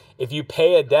like if you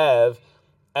pay a dev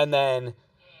and then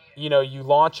you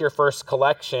launch your first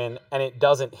collection and it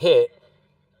doesn't hit,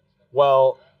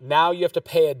 well, now you have to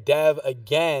pay a dev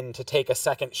again to take a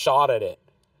second shot at it.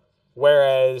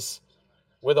 Whereas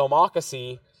with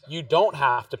Omakasea, you don't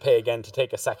have to pay again to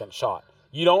take a second shot.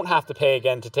 You don't have to pay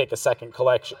again to take a second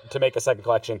collection, to make a second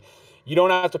collection. You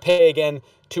don't have to pay again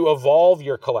to evolve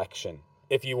your collection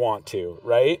if you want to,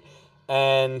 right?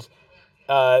 And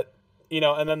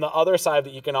and then the other side of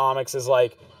the economics is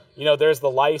like, there's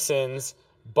the license,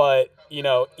 but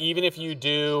even if you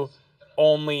do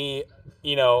only,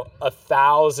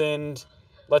 1,000,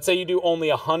 let's say you do only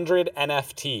 100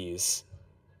 NFTs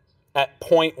at zero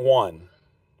point 0.1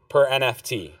 per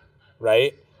NFT,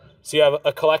 right? So you have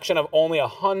a collection of only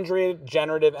 100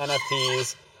 generative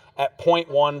NFTs at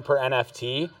 0.1 per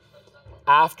NFT.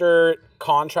 After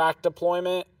contract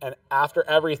deployment and after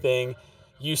everything,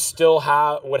 you still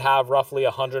would have roughly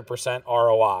 100%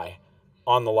 ROI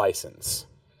on the license,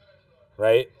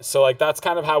 right? So like that's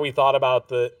kind of how we thought about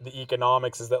the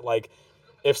economics, is that like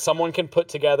if someone can put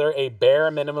together a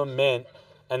bare minimum mint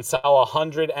and sell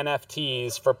 100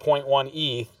 NFTs for 0.1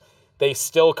 ETH, they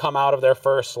still come out of their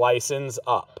first license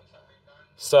up.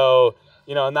 So,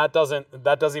 and that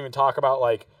doesn't even talk about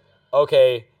like,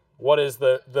 okay, what is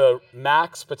the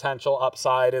max potential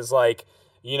upside is like,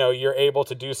 you're able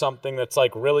to do something that's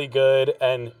like really good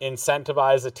and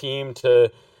incentivize a team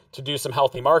to do some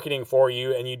healthy marketing for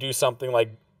you, and you do something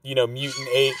like, Mutant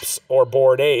Apes or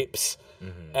Bored Apes,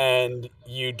 and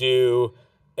you do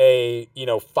a,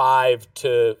 5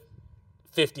 to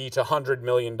 50 to $100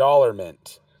 million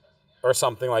mint or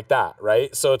something like that,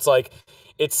 right? So it's like,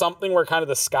 it's something where kind of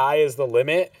the sky is the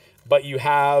limit, but you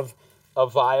have a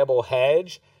viable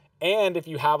hedge. And if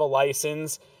you have a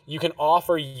license, you can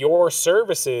offer your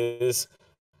services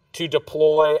to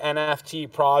deploy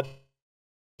NFT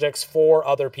projects for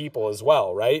other people as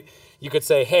well, right? You could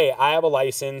say, hey, I have a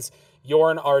license,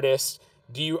 you're an artist,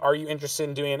 are you interested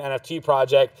in doing an NFT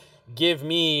project? Give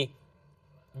me,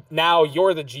 now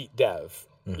you're the Jeet dev.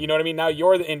 You know what I mean? Now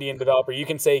you're the Indian developer. You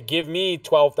can say, give me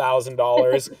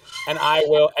 $12,000 and I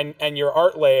will, and your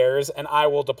art layers, and I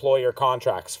will deploy your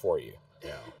contracts for you.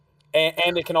 yeah,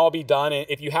 And it can all be done. And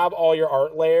if you have all your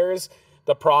art layers,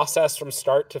 the process from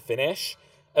start to finish,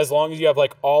 as long as you have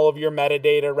like all of your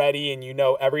metadata ready and you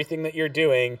know everything that you're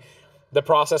doing, the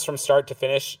process from start to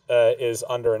finish is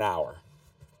under an hour.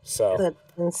 So That's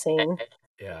insane.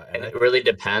 yeah, And it really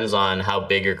depends on how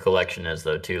big your collection is,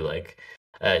 though, too. Like,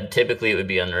 typically it would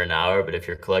be under an hour, but if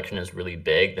your collection is really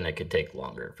big, then it could take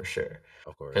longer for sure.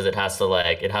 of course. Because it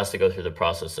has to go through the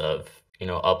process of,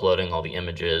 uploading all the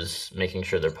images, making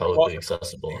sure they're publicly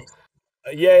accessible.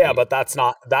 Yeah, but that's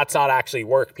not actually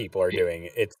work people are doing.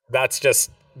 That's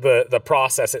just the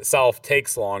process itself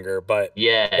takes longer, but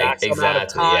Yeah, the actual amount of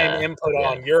exactly. time Yeah, input yeah,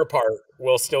 on your part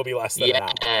will still be less than an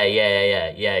hour.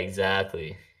 yeah,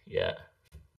 exactly. Yeah.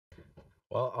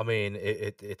 Well, I mean,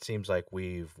 it seems like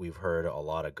we've heard a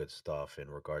lot of good stuff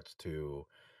in regards to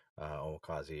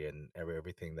Omakase, and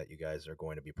everything that you guys are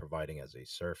going to be providing as a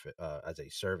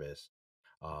service.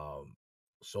 Um,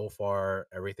 so far,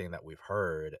 everything that we've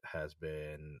heard has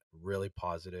been really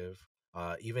positive.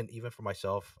 Even for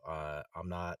myself, I'm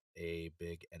not a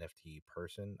big NFT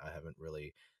person. I haven't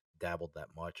really dabbled that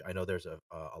much. I know there's a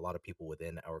lot of people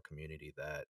within our community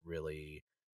that really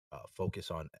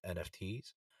focus on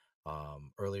NFTs.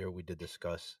 Earlier, we did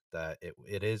discuss that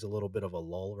it is a little bit of a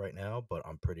lull right now, but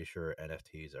I'm pretty sure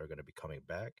NFTs are going to be coming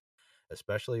back,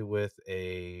 especially with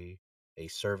a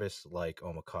service like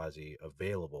Omakase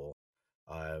available.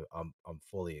 I'm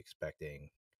fully expecting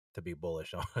to be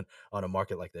bullish on a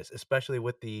market like this, especially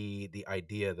with the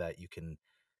idea that you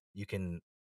can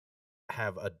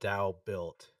have a DAO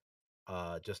built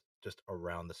just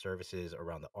around the services,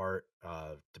 around the art,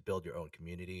 to build your own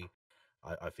community.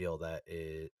 I feel that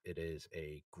it is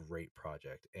a great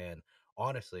project, and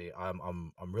honestly,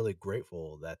 I'm really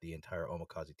grateful that the entire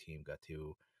Omakase team got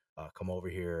to come over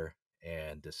here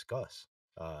and discuss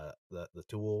the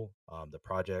tool, the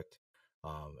project,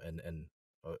 and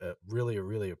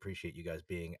really appreciate you guys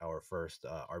being our first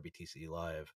RBTC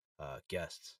live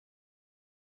guests.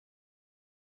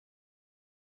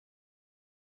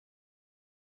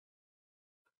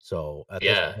 So at this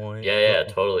Yeah, point, yeah, yeah,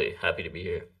 totally. Happy to be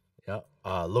here. yeah,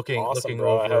 looking Awesome, looking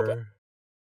bro. over.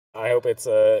 I hope it's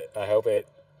a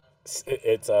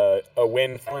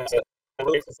win for us. I'm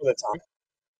grateful for the time.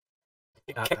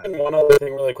 Uh, Can one other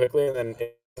thing really quickly, and then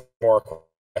if more oh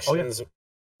yeah, questions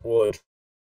will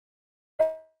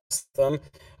address them.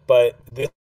 But this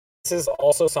is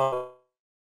also some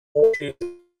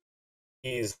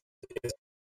is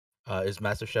is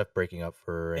Master Chef breaking up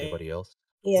for anybody else?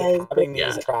 Yeah, he's having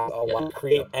Yeah, these tracks allow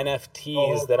create NFTs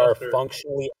Oh, that are Buster.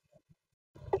 functionally.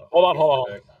 Hold on.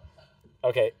 Connect.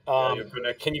 Okay. Yeah, your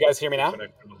connection. Can you guys hear me Your now?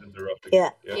 connection was interrupting. yeah.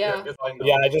 Yeah. It's fine now.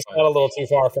 Yeah, I It's just fine got a now. little too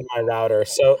far from my router.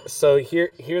 So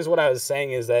here's what I was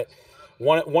saying is that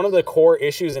one of the core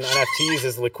issues in NFTs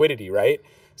is liquidity, right?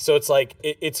 So it's like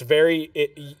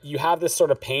you have this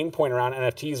sort of pain point around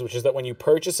NFTs, which is that when you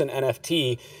purchase an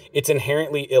NFT, it's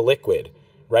inherently illiquid,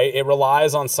 right? It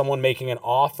relies on someone making an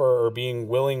offer or being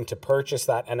willing to purchase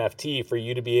that NFT for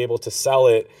you to be able to sell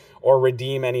it or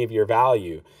redeem any of your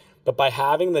value. But by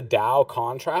having the DAO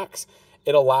contracts,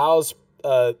 it allows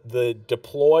the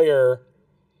deployer,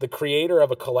 the creator of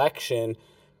a collection,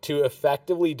 to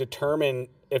effectively determine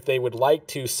if they would like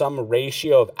to some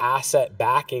ratio of asset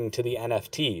backing to the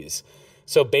NFTs.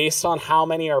 So based on how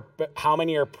many are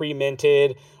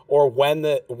pre-minted or when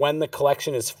the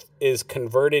collection is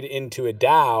converted into a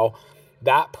DAO,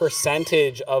 that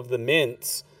percentage of the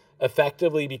mints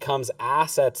effectively becomes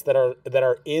assets that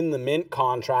are in the mint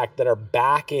contract that are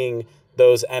backing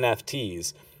those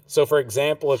NFTs. So for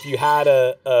example, if you had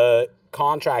a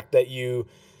contract that you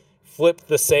flipped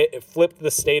the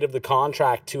state of the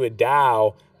contract to a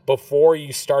DAO before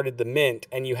you started the mint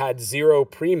and you had zero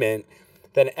pre-mint,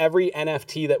 then every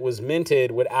NFT that was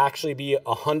minted would actually be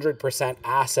 100%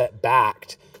 asset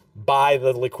backed by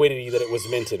the liquidity that it was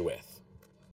minted with.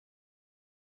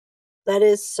 That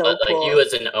is so But like cool. you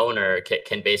as an owner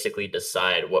can basically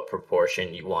decide what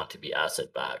proportion you want to be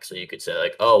asset backed. So you could say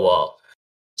like, oh well,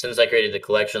 since I created the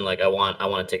collection, like I want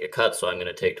to take a cut, so I'm going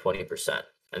to take 20%,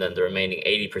 and then the remaining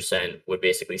 80% would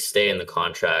basically stay in the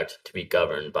contract to be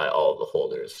governed by all of the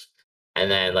holders. And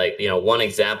then like one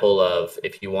example of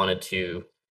if you wanted to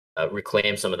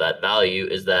reclaim some of that value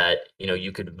is that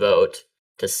you could vote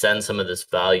to send some of this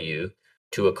value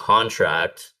to a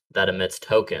contract that emits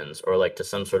tokens, or like to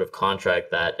some sort of contract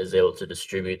that is able to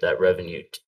distribute that revenue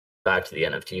back to the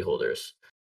NFT holders.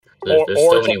 There's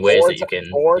so many ways that you can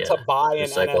to buy an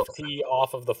recycle. NFT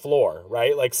off of the floor,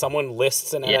 right? Like someone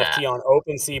lists an Yeah, NFT on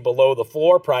OpenSea below the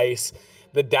floor price.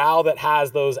 The DAO that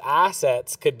has those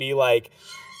assets could be like,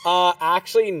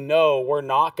 actually, no, we're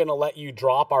not going to let you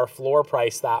drop our floor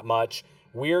price that much.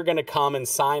 We're going to come and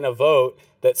sign a vote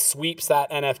that sweeps that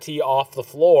NFT off the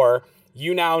floor.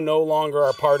 You now no longer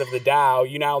are part of the DAO.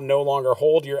 You now no longer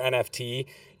hold your NFT.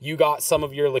 You got some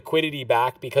of your liquidity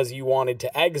back because you wanted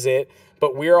to exit,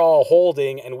 but we're all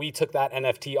holding and we took that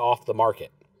NFT off the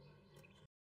market.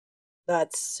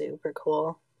 That's super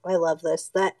cool. I love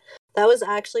this. That was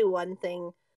actually one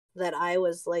thing that I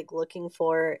was like looking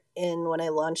for in when I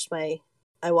launched I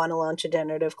want to launch a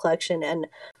generative collection, and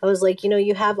I was like,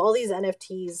 you have all these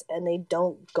NFTs and they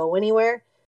don't go anywhere.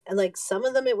 And like some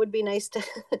of them it would be nice to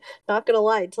not gonna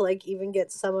lie to like even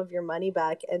get some of your money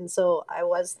back. And so I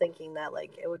was thinking that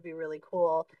like it would be really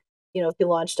cool, if you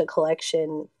launched a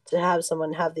collection to have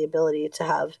someone have the ability to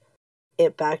have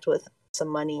it backed with some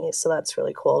money. So that's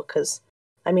really cool because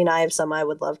I mean I have some I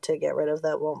would love to get rid of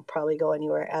that won't probably go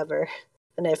anywhere ever.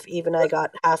 And if even I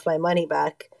got half my money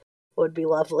back, it would be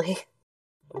lovely.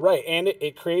 Right, and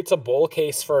it creates a bull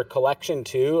case for a collection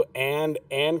too, and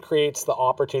creates the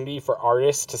opportunity for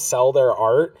artists to sell their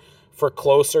art for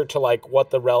closer to like what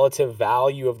the relative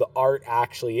value of the art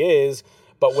actually is,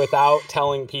 but without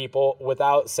telling people,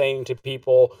 without saying to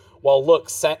people, well, look,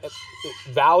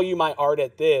 value my art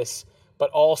at this, but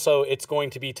also it's going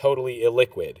to be totally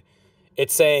illiquid.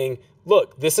 It's saying,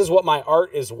 look, this is what my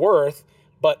art is worth,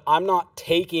 but I'm not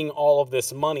taking all of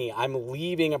this money. I'm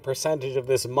leaving a percentage of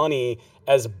this money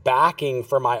as backing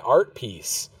for my art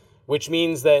piece, which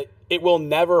means that it will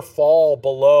never fall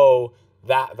below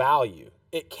that value.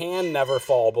 It can never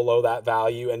fall below that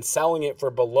value, and selling it for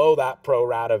below that pro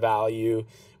rata value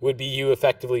would be you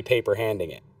effectively paper handing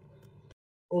it.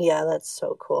 Yeah, that's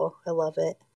so cool. I love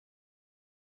it.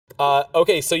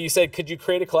 Okay, so you said, could you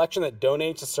create a collection that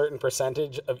donates a certain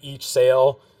percentage of each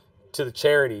sale to the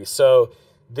charity? So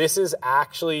this is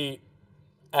actually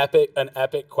an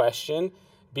epic question,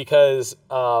 because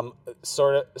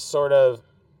sort of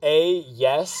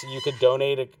yes, you could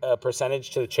donate a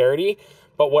percentage to the charity,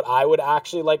 but what I would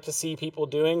actually like to see people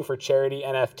doing for charity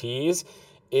NFTs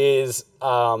is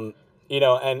and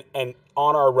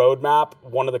on our roadmap,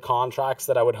 one of the contracts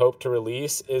that I would hope to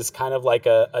release is kind of like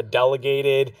a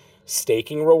delegated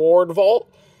staking reward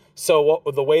vault. So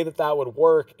the way that would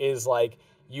work is like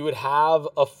you would have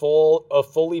a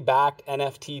fully backed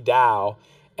NFT DAO,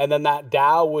 and then that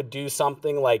DAO would do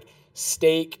something like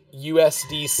stake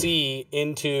USDC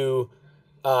into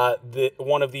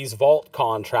one of these vault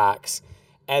contracts,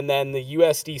 and then the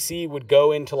USDC would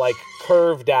go into like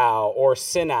Curve DAO or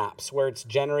Synapse, where it's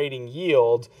generating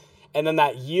yield, and then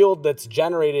that yield that's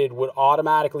generated would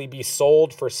automatically be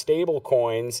sold for stable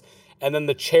coins, and then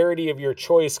the charity of your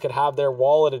choice could have their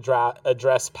wallet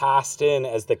address passed in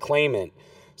as the claimant.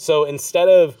 So instead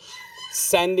of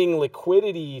sending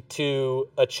liquidity to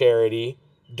a charity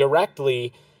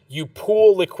directly, you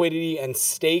pool liquidity and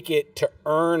stake it to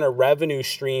earn a revenue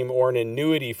stream or an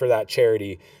annuity for that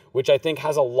charity, which I think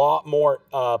has a lot more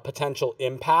potential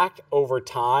impact over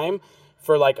time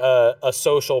for like a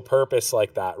social purpose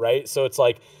like that, right? So it's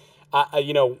like,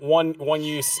 one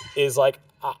use is like,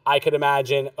 I could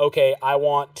imagine, okay, I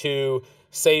want to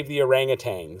save the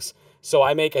orangutans. So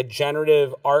I make a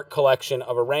generative art collection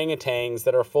of orangutans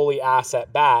that are fully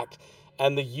asset backed.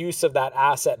 And the use of that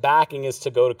asset backing is to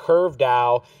go to Curve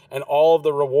DAO, and all of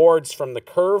the rewards from the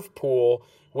Curve pool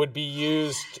would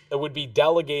be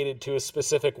delegated to a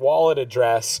specific wallet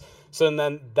address. So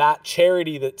then that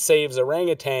charity that saves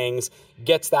orangutans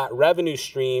gets that revenue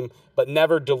stream, but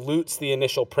never dilutes the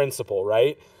initial principal,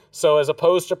 right? So as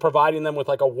opposed to providing them with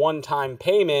like a one-time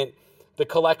payment, the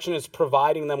collection is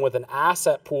providing them with an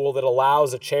asset pool that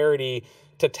allows a charity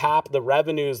to tap the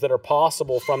revenues that are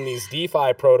possible from these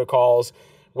DeFi protocols,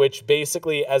 which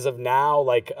basically, as of now,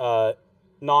 like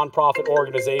nonprofit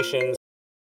organizations.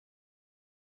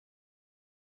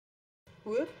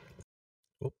 Whoop.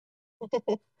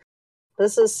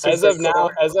 This is super As of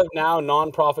cool. now,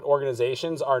 nonprofit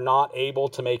organizations are not able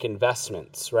to make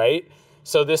investments, right?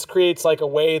 So this creates like a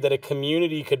way that a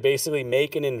community could basically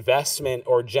make an investment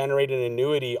or generate an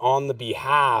annuity on the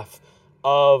behalf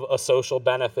of a social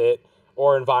benefit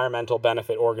or environmental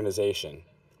benefit organization.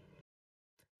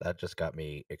 That just got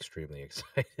me extremely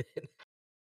excited.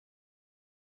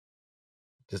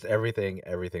 Just everything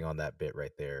on that bit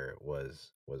right there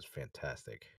was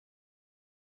fantastic.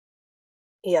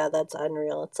 Yeah, that's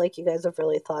unreal. It's like you guys have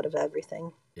really thought of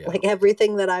everything. Yeah. Like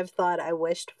everything that I've thought I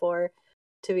wished for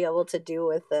to be able to do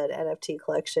with an NFT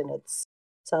collection. It's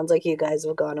sounds like you guys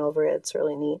have gone over it. It's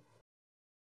really neat.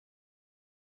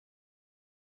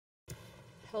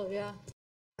 Hell yeah.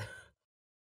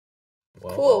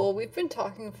 Well, Cool. Well, we've been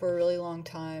talking for a really long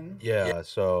time. yeah,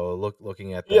 so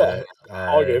looking at Yeah, that,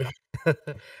 all good.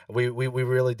 we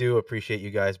really do appreciate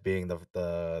you guys being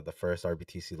the first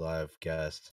RBTC live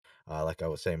guest. Like I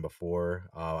was saying before,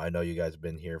 I know you guys have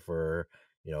been here for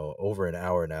over an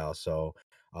hour now. So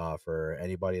for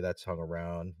anybody that's hung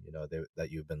around,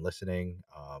 that you've been listening,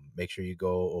 make sure you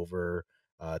go over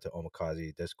to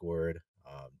Omakasea Discord,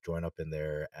 join up in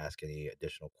there, ask any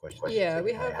additional questions. Yeah, that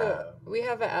we you might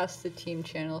have a Ask the Team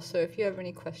channel, so if you have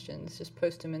any questions, just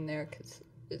post them in there because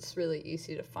it's really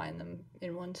easy to find them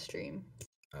in one stream.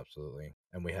 Absolutely,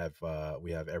 and we have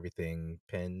everything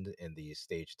pinned in the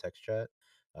stage text chat,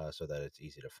 so that it's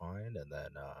easy to find, and then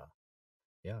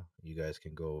yeah, you guys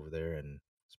can go over there and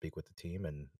speak with the team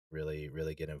and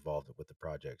really get involved with the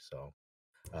project. So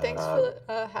Thanks for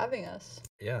having us.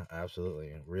 yeah,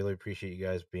 absolutely, really appreciate you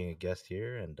guys being a guest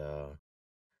here, and I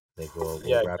think we'll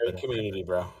Yeah, wrap great it. community,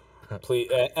 bro.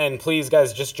 Please,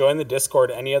 guys, just join the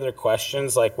Discord. Any other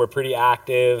questions? Like, we're pretty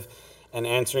active and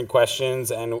answering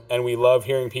questions, and we love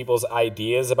hearing people's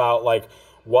ideas about like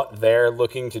what they're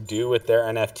looking to do with their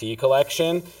NFT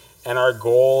collection. And our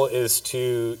goal is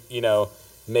to,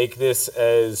 make this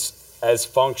as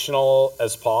functional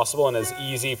as possible and as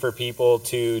easy for people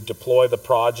to deploy the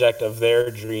project of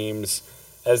their dreams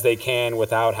as they can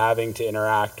without having to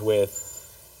interact with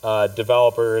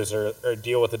developers or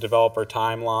deal with the developer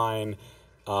timeline,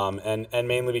 and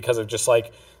mainly because of just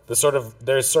like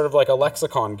there's sort of like a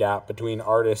lexicon gap between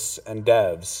artists and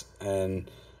devs, and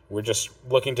we're just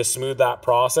looking to smooth that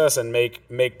process and make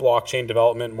blockchain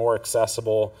development more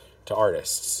accessible to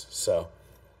artists. So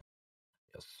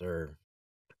Yes, sir.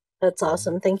 That's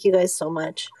awesome. Thank you guys so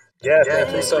much. yeah,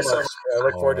 thank you so much. I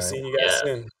look forward to Alright. seeing you guys Yeah.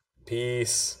 soon.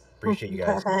 Peace. Appreciate you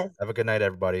guys. Bye. Have a good night,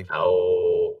 everybody.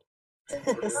 Oh. See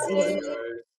you.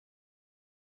 Bye.